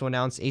 They also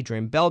announced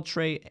Adrian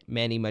Beltre,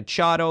 Manny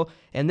Machado,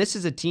 and this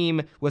is a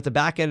team with the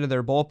back end of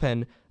their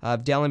bullpen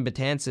of Dellin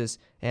Betances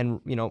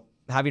and,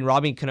 having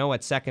Robin Cano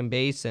at second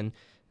base and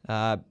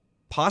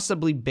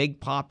possibly Big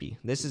Papi.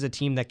 This is a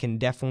team that can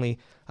definitely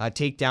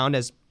take down,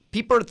 as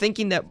people are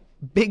thinking that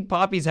Big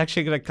Papi is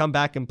actually going to come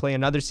back and play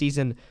another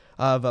season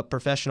of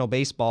professional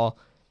baseball,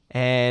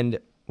 and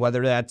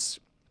whether that's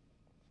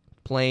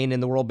playing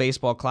in the World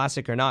Baseball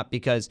Classic or not,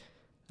 because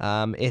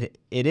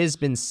it has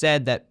been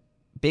said that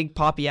Big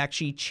Papi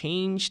actually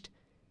changed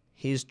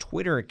his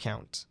Twitter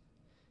account.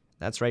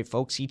 That's right,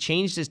 folks. He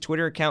changed his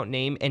Twitter account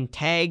name and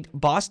tagged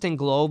Boston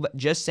Globe,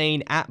 just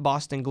saying at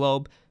Boston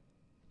Globe,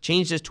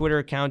 changed his Twitter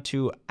account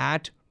to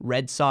at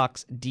Red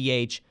Sox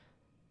DH,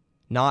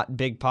 not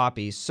Big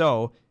Papi.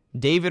 So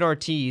David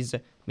Ortiz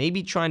may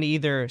be trying to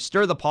either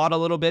stir the pot a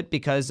little bit,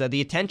 because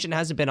the attention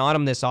hasn't been on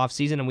him this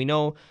offseason, and we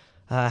know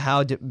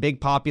how Big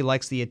Papi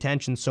likes the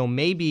attention. So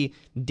maybe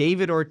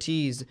David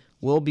Ortiz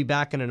will be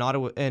back in a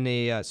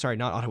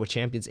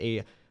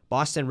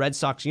Boston Red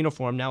Sox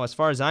uniform. Now, as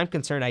far as I'm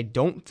concerned, I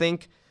don't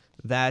think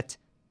that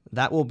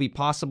will be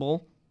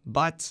possible,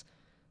 but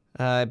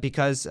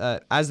because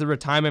as the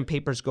retirement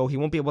papers go, he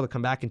won't be able to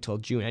come back until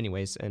June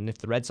anyways. And if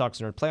the Red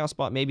Sox are in a playoff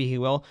spot, maybe he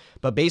will.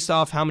 But based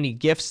off how many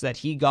gifts that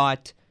he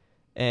got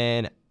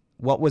and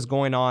what was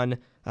going on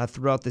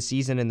throughout the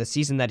season and the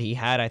season that he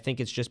had, I think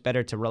it's just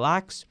better to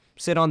relax,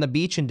 sit on the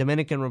beach in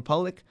Dominican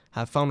Republic,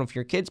 have fun with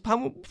your kids,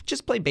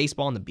 just play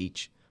baseball on the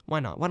beach. Why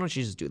not? Why don't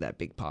you just do that,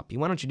 Big Papi?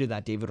 Why don't you do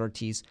that, David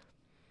Ortiz?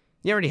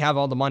 You already have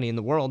all the money in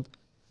the world.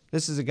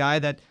 This is a guy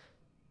that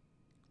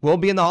will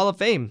be in the Hall of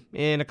Fame.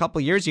 In a couple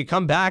of years, you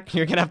come back,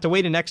 you're going to have to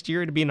wait next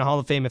year to be in the Hall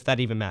of Fame if that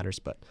even matters.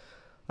 But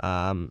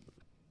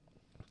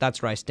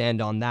that's where I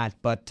stand on that.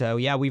 But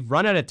yeah, we've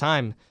run out of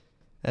time.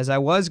 As I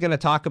was going to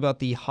talk about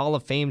the Hall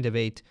of Fame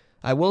debate,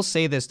 I will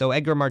say this, though.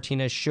 Edgar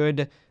Martinez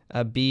should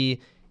be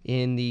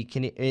in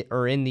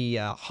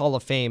the Hall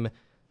of Fame.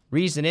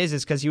 Reason is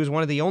because he was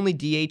one of the only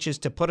DHs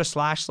to put a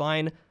slash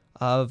line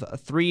of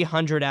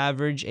 300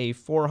 average, a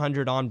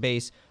 400 on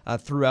base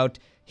throughout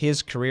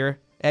his career.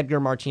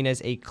 Edgar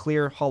Martinez, a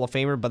clear Hall of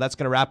Famer. But that's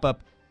going to wrap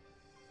up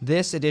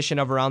this edition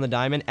of Around the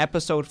Diamond,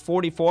 episode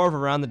 44 of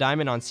Around the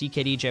Diamond on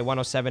CKDJ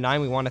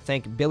 107.9. We want to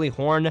thank Billy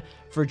Horn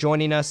for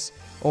joining us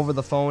over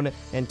the phone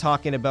and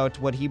talking about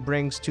what he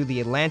brings to the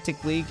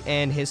Atlantic League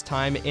and his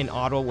time in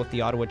Ottawa with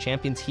the Ottawa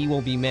Champions. He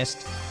will be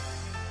missed.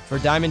 For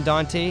Diamond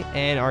Dante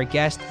and our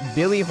guest,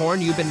 Billy Horn,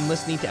 you've been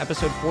listening to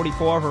episode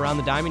 44 of Around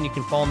the Diamond. You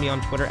can follow me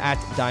on Twitter at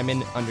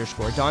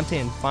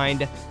Diamond_Dante and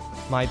find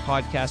my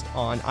podcast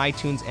on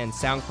iTunes and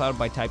SoundCloud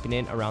by typing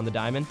in Around the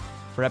Diamond.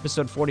 For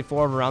episode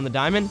 44 of Around the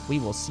Diamond, we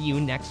will see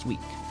you next week.